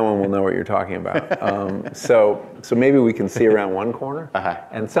 No one will know what you're talking about. So maybe we can see around one corner.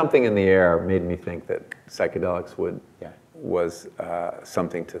 And something in the air made me think that psychedelics was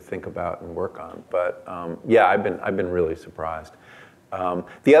something to think about and work on. But yeah, I've been really surprised.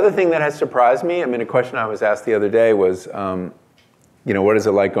 The other thing that has surprised me, I mean, a question I was asked the other day was, you know, what is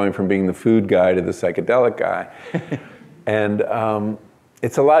it like going from being the food guy to the psychedelic guy? And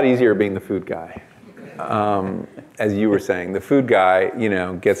it's a lot easier being the food guy. As you were saying, the food guy, you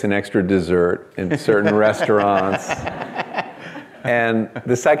know, gets an extra dessert in certain restaurants. And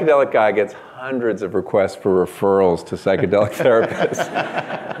the psychedelic guy gets hundreds of requests for referrals to psychedelic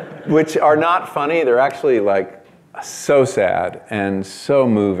therapists, which are not funny. They're actually like so sad and so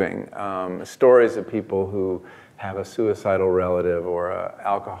moving. Stories of people who have a suicidal relative or an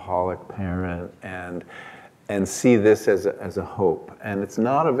alcoholic parent and see this as a hope, and it's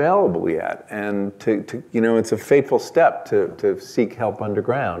not available yet. And to you know, it's a fateful step to seek help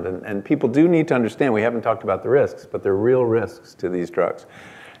underground. And people do need to understand. We haven't talked about the risks, but there are real risks to these drugs,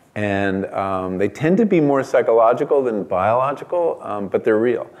 and they tend to be more psychological than biological, but they're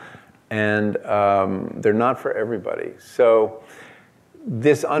real, and they're not for everybody. So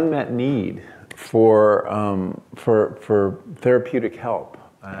this unmet need for therapeutic help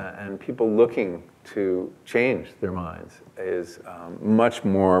and people looking to change their minds is much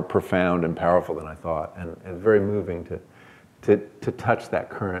more profound and powerful than I thought, and very moving to touch that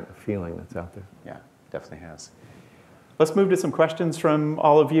current feeling that's out there. Yeah, definitely has. Let's move to some questions from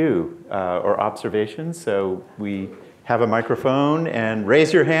all of you, or observations. So we have a microphone, and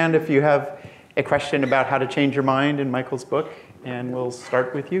raise your hand if you have a question about how to change your mind in Michael's book, and we'll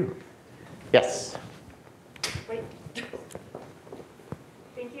start with you. Yes? Wait.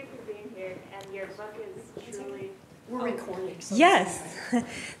 Thank you for being here, and your book is truly... We're recording. So yes.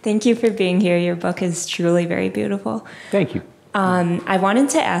 Thank you for being here. Your book is truly very beautiful. Thank you. I wanted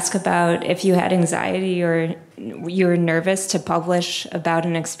to ask about if you had anxiety or you were nervous to publish about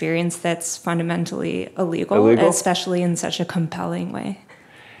an experience that's fundamentally illegal, especially in such a compelling way.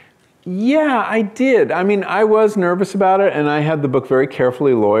 Yeah, I did. I mean, I was nervous about it, and I had the book very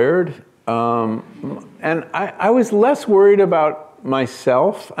carefully lawyered. And I was less worried about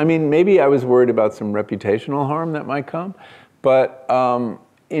myself. I mean, maybe I was worried about some reputational harm that might come. But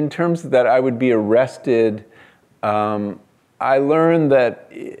in terms that I would be arrested, I learned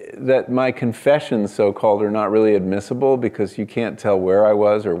that my confessions, so-called, are not really admissible because you can't tell where I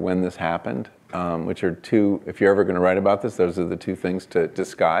was or when this happened, which are two, if you're ever going to write about this, those are the two things to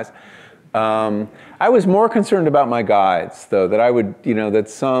disguise. I was more concerned about my guides, though, that I would, you know, that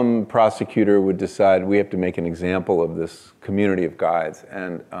some prosecutor would decide we have to make an example of this community of guides.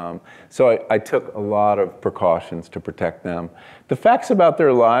 And so I took a lot of precautions to protect them. The facts about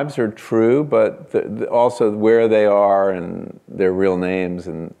their lives are true, but also where they are and their real names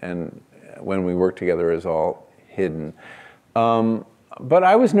and when we work together is all hidden. But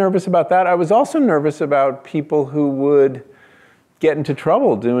I was nervous about that. I was also nervous about people who would get into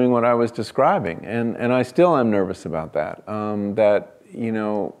trouble doing what I was describing, and I still am nervous about that.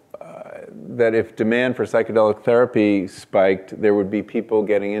 That if demand for psychedelic therapy spiked, there would be people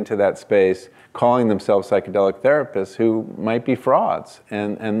getting into that space, calling themselves psychedelic therapists, who might be frauds,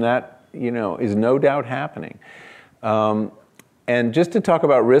 and that is no doubt happening. And just to talk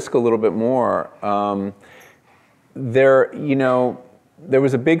about risk a little bit more, there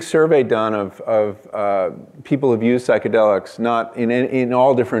was a big survey done of people who've used psychedelics, not in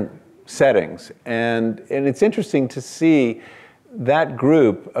all different settings, and it's interesting to see that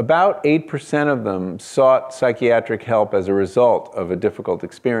group. About 8% of them sought psychiatric help as a result of a difficult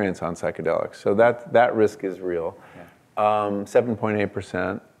experience on psychedelics. So that risk is real.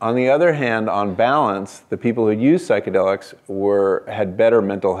 7.8%. On the other hand, on balance, the people who used psychedelics had better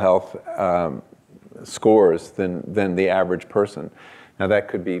mental health scores than the average person. Now that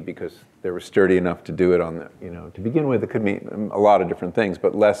could be because they were sturdy enough to do it to begin with. It could mean a lot of different things,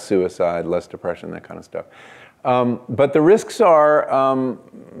 but less suicide, less depression, that kind of stuff. But the risks are,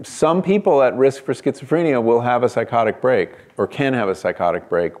 some people at risk for schizophrenia will have a psychotic break, or can have a psychotic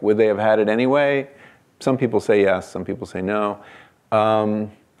break. Would they have had it anyway? Some people say yes, some people say no.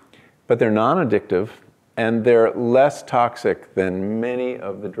 But they're non-addictive, and they're less toxic than many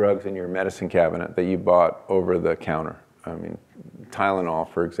of the drugs in your medicine cabinet that you bought over the counter. I mean, Tylenol,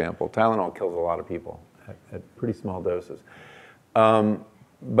 for example. Tylenol kills a lot of people at pretty small doses.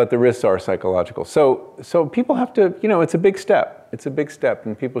 But the risks are psychological. So people have to, it's a big step. It's a big step,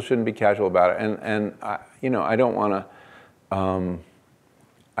 and people shouldn't be casual about it. And I don't want to,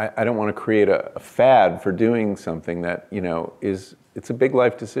 I don't want to create a fad for doing something that, it's a big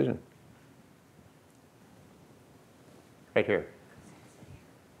life decision. Right here.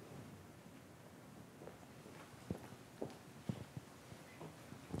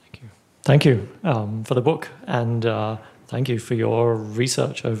 Thank you for the book, and thank you for your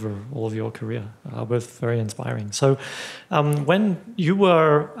research over all of your career. Both very inspiring. So when you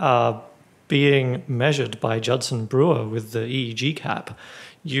were being measured by Judson Brewer with the EEG cap,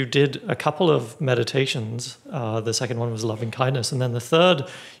 you did a couple of meditations. The second one was loving kindness, and then the third,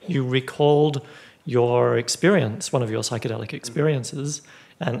 you recalled your experience, one of your psychedelic experiences,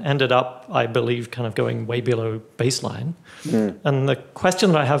 and ended up, I believe, kind of going way below baseline. And the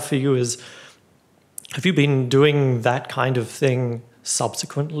question that I have for you is, have you been doing that kind of thing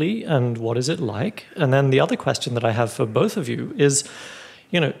subsequently, and what is it like? And then the other question that I have for both of you is,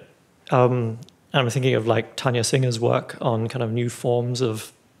 I'm thinking of like Tanya Singer's work on kind of new forms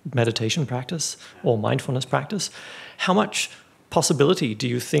of meditation practice or mindfulness practice. How much possibility do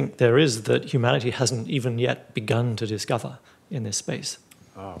you think there is that humanity hasn't even yet begun to discover in this space?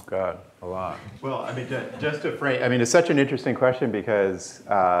 Oh, God, a lot. Well, just to frame, it's such an interesting question because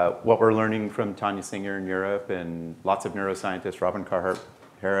what we're learning from Tanya Singer in Europe and lots of neuroscientists, Robin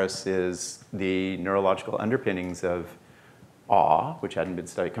Carhart-Harris, is the neurological underpinnings of awe, which hadn't been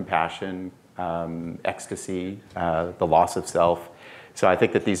studied, compassion, ecstasy, the loss of self. So I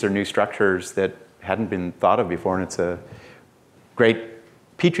think that these are new structures that hadn't been thought of before, and it's a great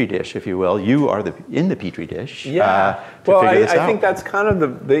petri dish, if you will. You are in the petri dish. Yeah. Well, I think that's kind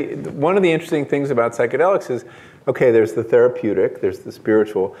of one of the interesting things about psychedelics is, okay, there's the therapeutic, there's the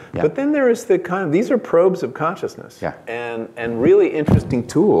spiritual, but then there is the kind of, these are probes of consciousness, and really interesting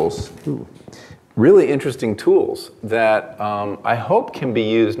tools. Really interesting tools that I hope can be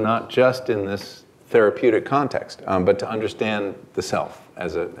used not just in this therapeutic context, but to understand the self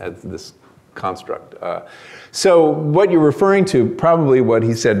as this construct. So what you're referring to, probably what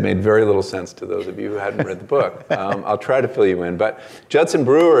he said made very little sense to those of you who hadn't read the book. I'll try to fill you in. But Judson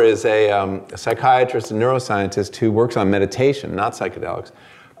Brewer is a psychiatrist and neuroscientist who works on meditation, not psychedelics.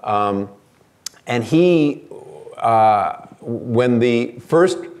 And he, when the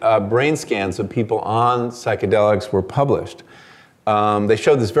first brain scans of people on psychedelics were published, they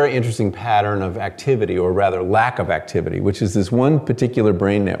showed this very interesting pattern of activity, or rather lack of activity, which is this one particular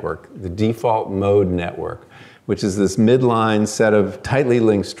brain network, the default mode network, which is this midline set of tightly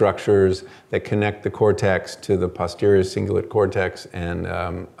linked structures that connect the cortex to the posterior cingulate cortex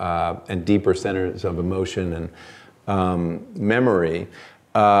and deeper centers of emotion and memory,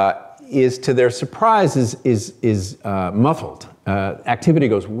 is, to their surprise, is muffled. Activity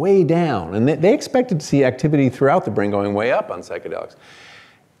goes way down, and they expected to see activity throughout the brain going way up on psychedelics.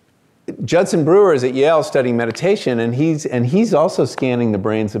 Judson Brewer is at Yale studying meditation, and he's also scanning the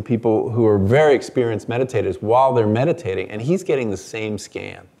brains of people who are very experienced meditators while they're meditating, and he's getting the same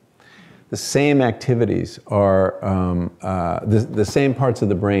scan. The same activities are, the same parts of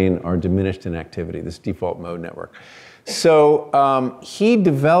the brain are diminished in activity, this default mode network. So he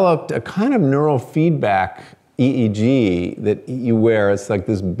developed a kind of neural feedback EEG that you wear. It's like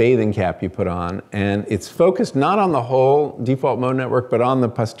this bathing cap you put on, and it's focused not on the whole default mode network, but on the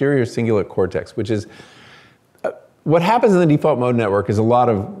posterior cingulate cortex, which is what happens in the default mode network is a lot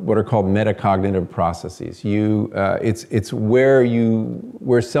of what are called metacognitive processes. It's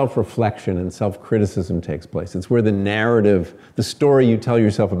where self-reflection and self-criticism takes place. It's where the narrative, the story you tell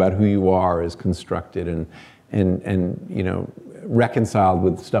yourself about who you are, is constructed and you know, reconciled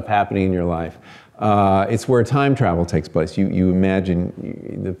with stuff happening in your life. It's where time travel takes place. You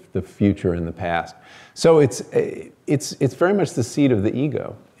imagine the future and the past. So it's very much the seat of the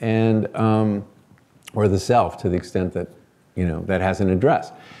ego, and or the self, to the extent that, you know, that has an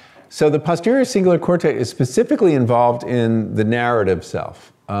address. So the posterior cingulate cortex is specifically involved in the narrative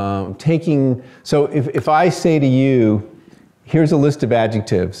self. So if I say to you, here's a list of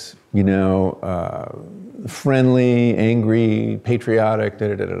adjectives, you know, friendly, angry, patriotic,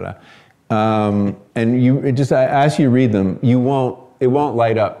 and you just, as you read them, it won't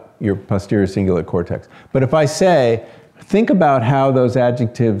light up your posterior cingulate cortex. But if I say, think about how those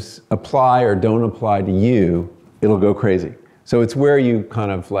adjectives apply or don't apply to you, it'll go crazy. So it's where you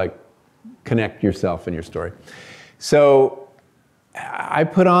kind of like connect yourself and your story. So I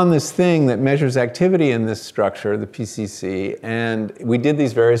put on this thing that measures activity in this structure, the PCC, and we did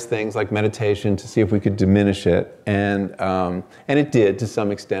these various things like meditation to see if we could diminish it, and it did to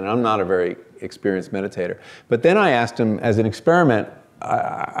some extent. I'm not a very experienced meditator. But then I asked him, as an experiment,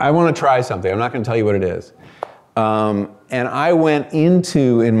 I want to try something. I'm not going to tell you what it is. And I went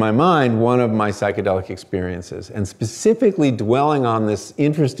into, in my mind, one of my psychedelic experiences, and specifically dwelling on this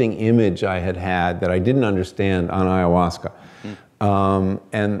interesting image I had that I didn't understand on ayahuasca.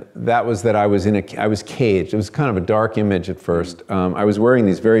 And that was that I was caged. It was kind of a dark image at first. I was wearing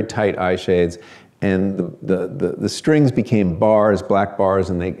these very tight eye shades, and the strings became bars, black bars,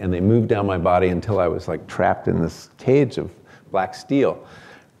 and they moved down my body until I was like trapped in this cage of black steel.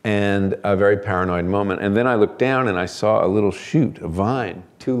 And a very paranoid moment. And then I looked down and I saw a little shoot, a vine,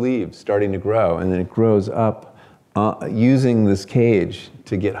 2 leaves starting to grow, and then it grows up using this cage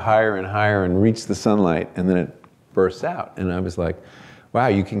to get higher and higher and reach the sunlight, and then it bursts out. And I was like, wow,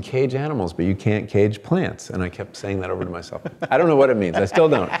 you can cage animals, but you can't cage plants. And I kept saying that over to myself. I don't know what it means, I still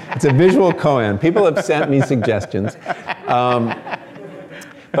don't. It's a visual koan. People have sent me suggestions.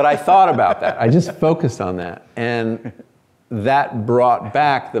 But I thought about that. I just focused on that. And that brought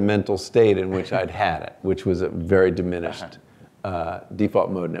back the mental state in which I'd had it, which was a very diminished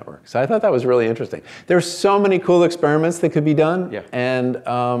default mode network. So I thought that was really interesting. There's so many cool experiments that could be done, and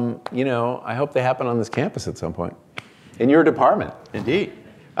you know, I hope they happen on this campus at some point. In your department. Indeed.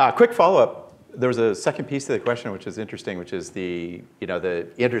 Quick follow-up. There was a second piece to the question, which is interesting, which is the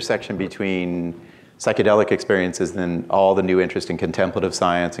intersection between psychedelic experiences and then all the new interest in contemplative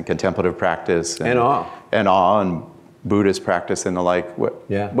science and contemplative practice. And awe. And Buddhist practice and the like. What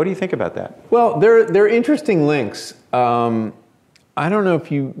do you think about that? Well, they're interesting links. I don't know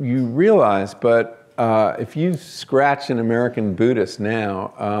if you realize, but if you scratch an American Buddhist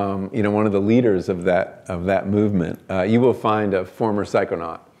now, you know, one of the leaders of that movement, you will find a former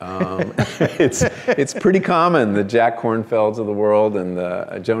psychonaut. It's pretty common, the Jack Kornfelds of the world and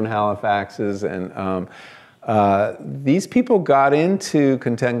the Joan Halifaxes, and these people got into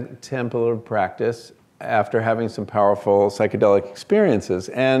contemplative practice after having some powerful psychedelic experiences.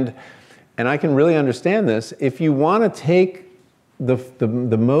 And I can really understand this. If you want to take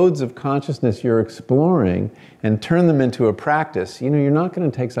the modes of consciousness you're exploring and turn them into a practice, you know, you're not going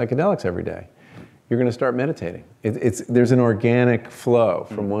to take psychedelics every day. You're going to start meditating. There's an organic flow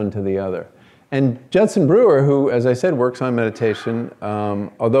from one to the other. And Judson Brewer, who, as I said, works on meditation,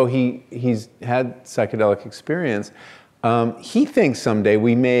 although he's had psychedelic experience, he thinks someday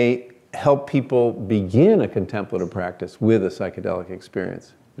we may help people begin a contemplative practice with a psychedelic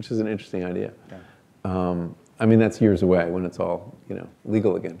experience, which is an interesting idea. I mean, that's years away when it's all, you know,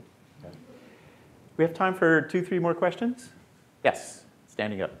 legal again. We have time for 2-3 more questions? Yes,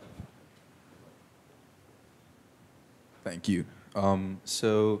 standing up. Thank you.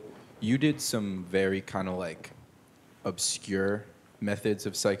 So you did some very kind of like obscure methods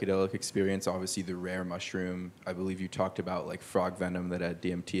of psychedelic experience, obviously the rare mushroom. I believe you talked about like frog venom that had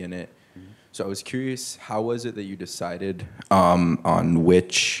DMT in it. So I was curious, how was it that you decided on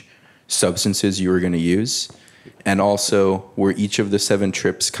which substances you were going to use? And also, were each of the 7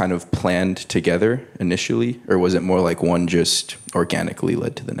 trips kind of planned together initially, or was it more like one just organically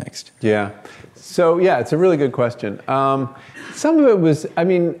led to the next? Yeah. So yeah, it's a really good question. Some of it was, I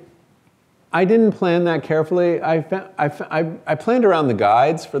mean, I didn't plan that carefully. I planned around the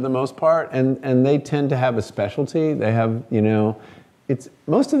guides for the most part, and they tend to have a specialty. They have, you know,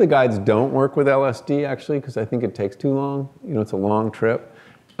 most of the guides don't work with LSD actually, because I think it takes too long. You know, it's a long trip.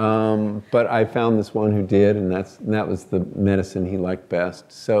 But I found this one who did, and that was the medicine he liked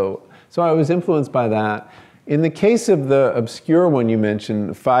best. So I was influenced by that. In the case of the obscure one you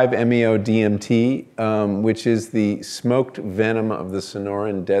mentioned, 5-MeO-DMT, which is the smoked venom of the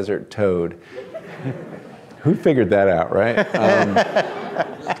Sonoran desert toad. Who figured that out, right?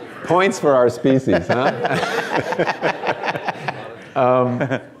 Points for our species, huh?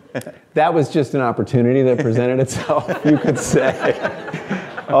 That was just an opportunity that presented itself, you could say.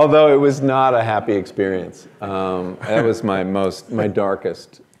 Although it was not a happy experience. That was my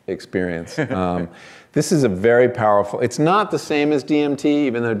darkest experience. This is a very powerful, it's not the same as DMT,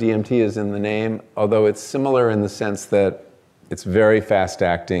 even though DMT is in the name, although it's similar in the sense that it's very fast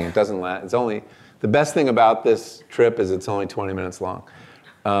acting. It doesn't last, the best thing about this trip is it's only 20 minutes long.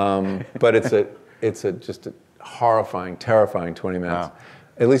 But it's just a horrifying, terrifying 20 minutes. Wow.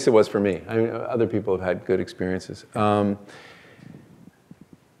 At least it was for me. I mean, other people have had good experiences.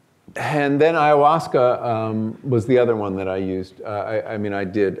 And then ayahuasca was the other one that I used. I mean, I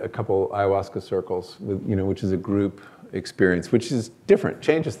did a couple ayahuasca circles, which is a group experience, which is different,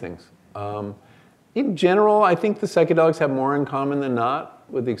 changes things. In general, I think the psychedelics have more in common than not,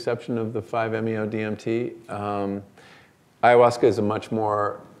 with the exception of the 5-MeO-DMT. Ayahuasca is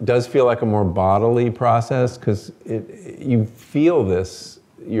does feel like a more bodily process, because you feel this,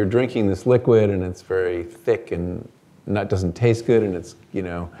 you're drinking this liquid, and it's very thick and doesn't taste good, and it's,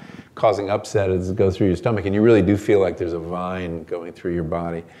 causing upset as it goes through your stomach, and you really do feel like there's a vine going through your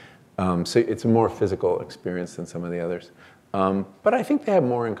body. So it's a more physical experience than some of the others. But I think they have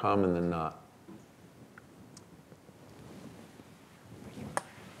more in common than not.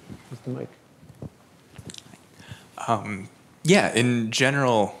 Where's the mic? Yeah, in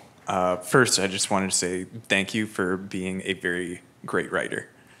general, first I just wanted to say thank you for being a very great writer.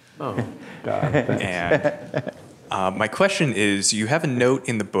 Oh, God, thanks. And my question is, you have a note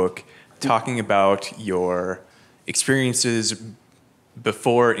in the book talking about your experiences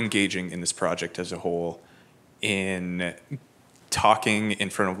before engaging in this project as a whole, in talking in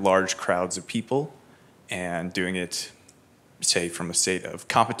front of large crowds of people and doing it, say, from a state of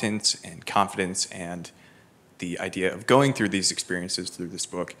competence and confidence, and the idea of going through these experiences through this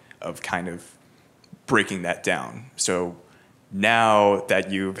book, of kind of breaking that down. So now that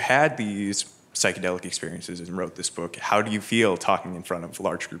you've had these psychedelic experiences and wrote this book, how do you feel talking in front of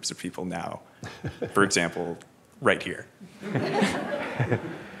large groups of people now? For example, right here.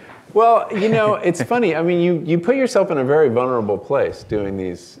 Well, it's funny. I mean, you put yourself in a very vulnerable place doing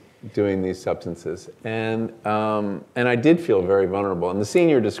these substances, and I did feel very vulnerable. And the scene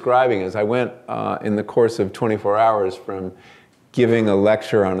you're describing is I went in the course of 24 hours from giving a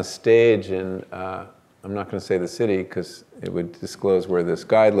lecture on a stage in I'm not going to say the city because it would disclose where this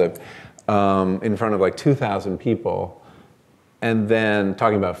guide lived, in front of like 2,000 people, and then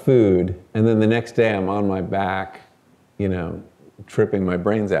talking about food, and then the next day I'm on my back, tripping my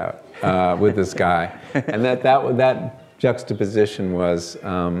brains out with this guy, and that juxtaposition was,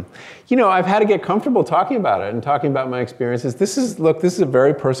 I've had to get comfortable talking about it and talking about my experiences. This is a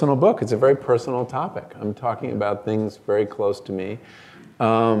very personal book. It's a very personal topic. I'm talking about things very close to me,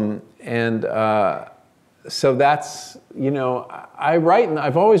 so that's, I write, and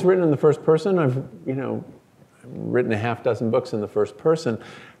I've always written in the first person. I've written a half dozen books in the first person,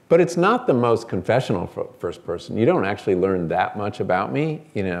 but it's not the most confessional first person. You don't actually learn that much about me.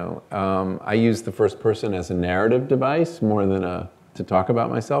 I use the first person as a narrative device more than to talk about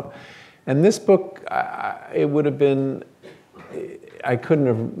myself. And this book, I couldn't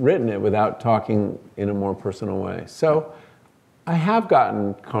have written it without talking in a more personal way. So I have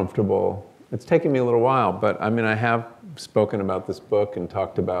gotten comfortable. It's taken me a little while, but I mean, I have spoken about this book and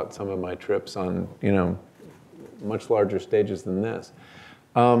talked about some of my trips on, much larger stages than this.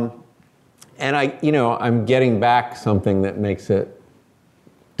 And I'm getting back something that makes it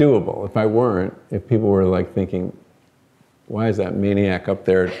doable. If people were like thinking, why is that maniac up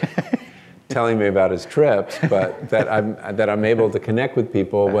there telling me about his trips, but that I'm able to connect with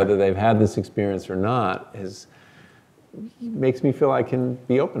people, whether they've had this experience or not, makes me feel I can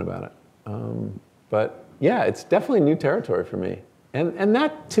be open about it. But yeah, it's definitely new territory for me. And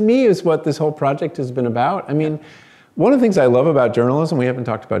that, to me, is what this whole project has been about. I mean, one of the things I love about journalism, we haven't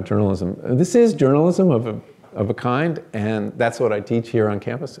talked about journalism. This is journalism of a kind, and that's what I teach here on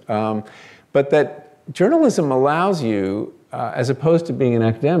campus. But that journalism allows you, as opposed to being an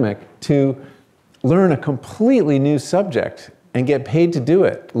academic, to learn a completely new subject and get paid to do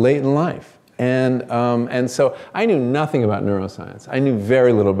it late in life. And so I knew nothing about neuroscience. I knew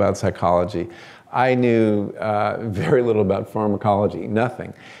very little about psychology. I knew very little about pharmacology,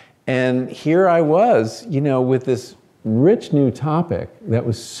 nothing. And here I was, with this rich new topic that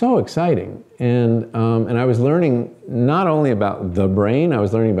was so exciting. And I was learning not only about the brain, I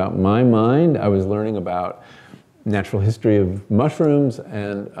was learning about my mind, I was learning about natural history of mushrooms,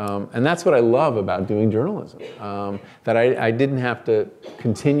 and that's what I love about doing journalism. That I didn't have to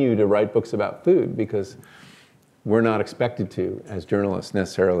continue to write books about food, because we're not expected to as journalists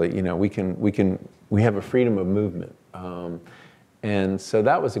necessarily. We have a freedom of movement, and so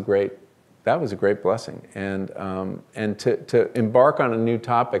that was a great blessing. And to embark on a new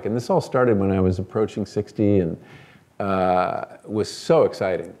topic, and this all started when I was approaching 60, and was so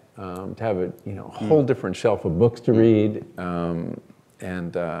exciting. To have a whole different shelf of books to read,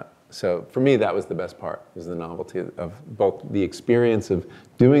 so for me that was the best part, was the novelty of both the experience of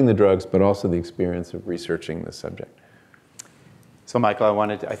doing the drugs, but also the experience of researching the subject. So Michael,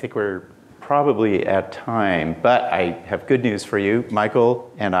 I think we're probably at time, but I have good news for you.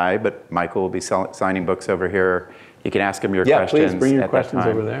 Michael will be signing books over here. You can ask him your questions. Yeah, please bring your at questions that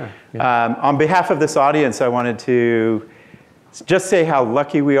time. over there. Yeah. On behalf of this audience, I wanted to just say how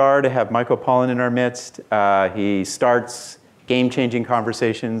lucky we are to have Michael Pollan in our midst. He starts game-changing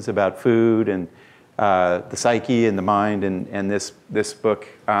conversations about food and the psyche and the mind, and this book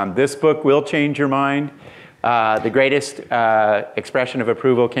will change your mind. The greatest expression of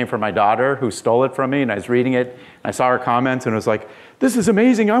approval came from my daughter, who stole it from me, and I was reading it, and I saw her comments, and I was like, "This is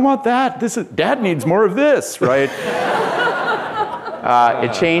amazing! I want that! Dad needs more of this!" Right?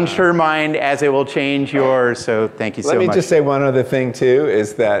 It changed her mind, as it will change yours, so thank you so much. Let me just say one other thing, too,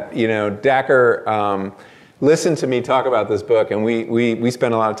 is that, Dacher listened to me talk about this book, and we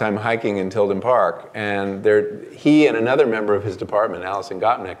spent a lot of time hiking in Tilden Park, and he and another member of his department, Alison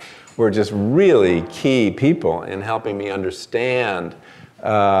Gottnick, were just really key people in helping me understand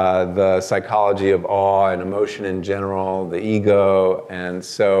the psychology of awe and emotion in general, the ego, and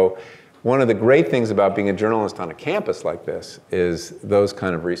so one of the great things about being a journalist on a campus like this is those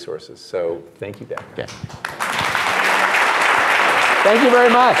kind of resources. So thank you, Dacher. Yeah. Thank you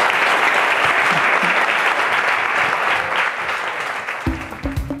very much.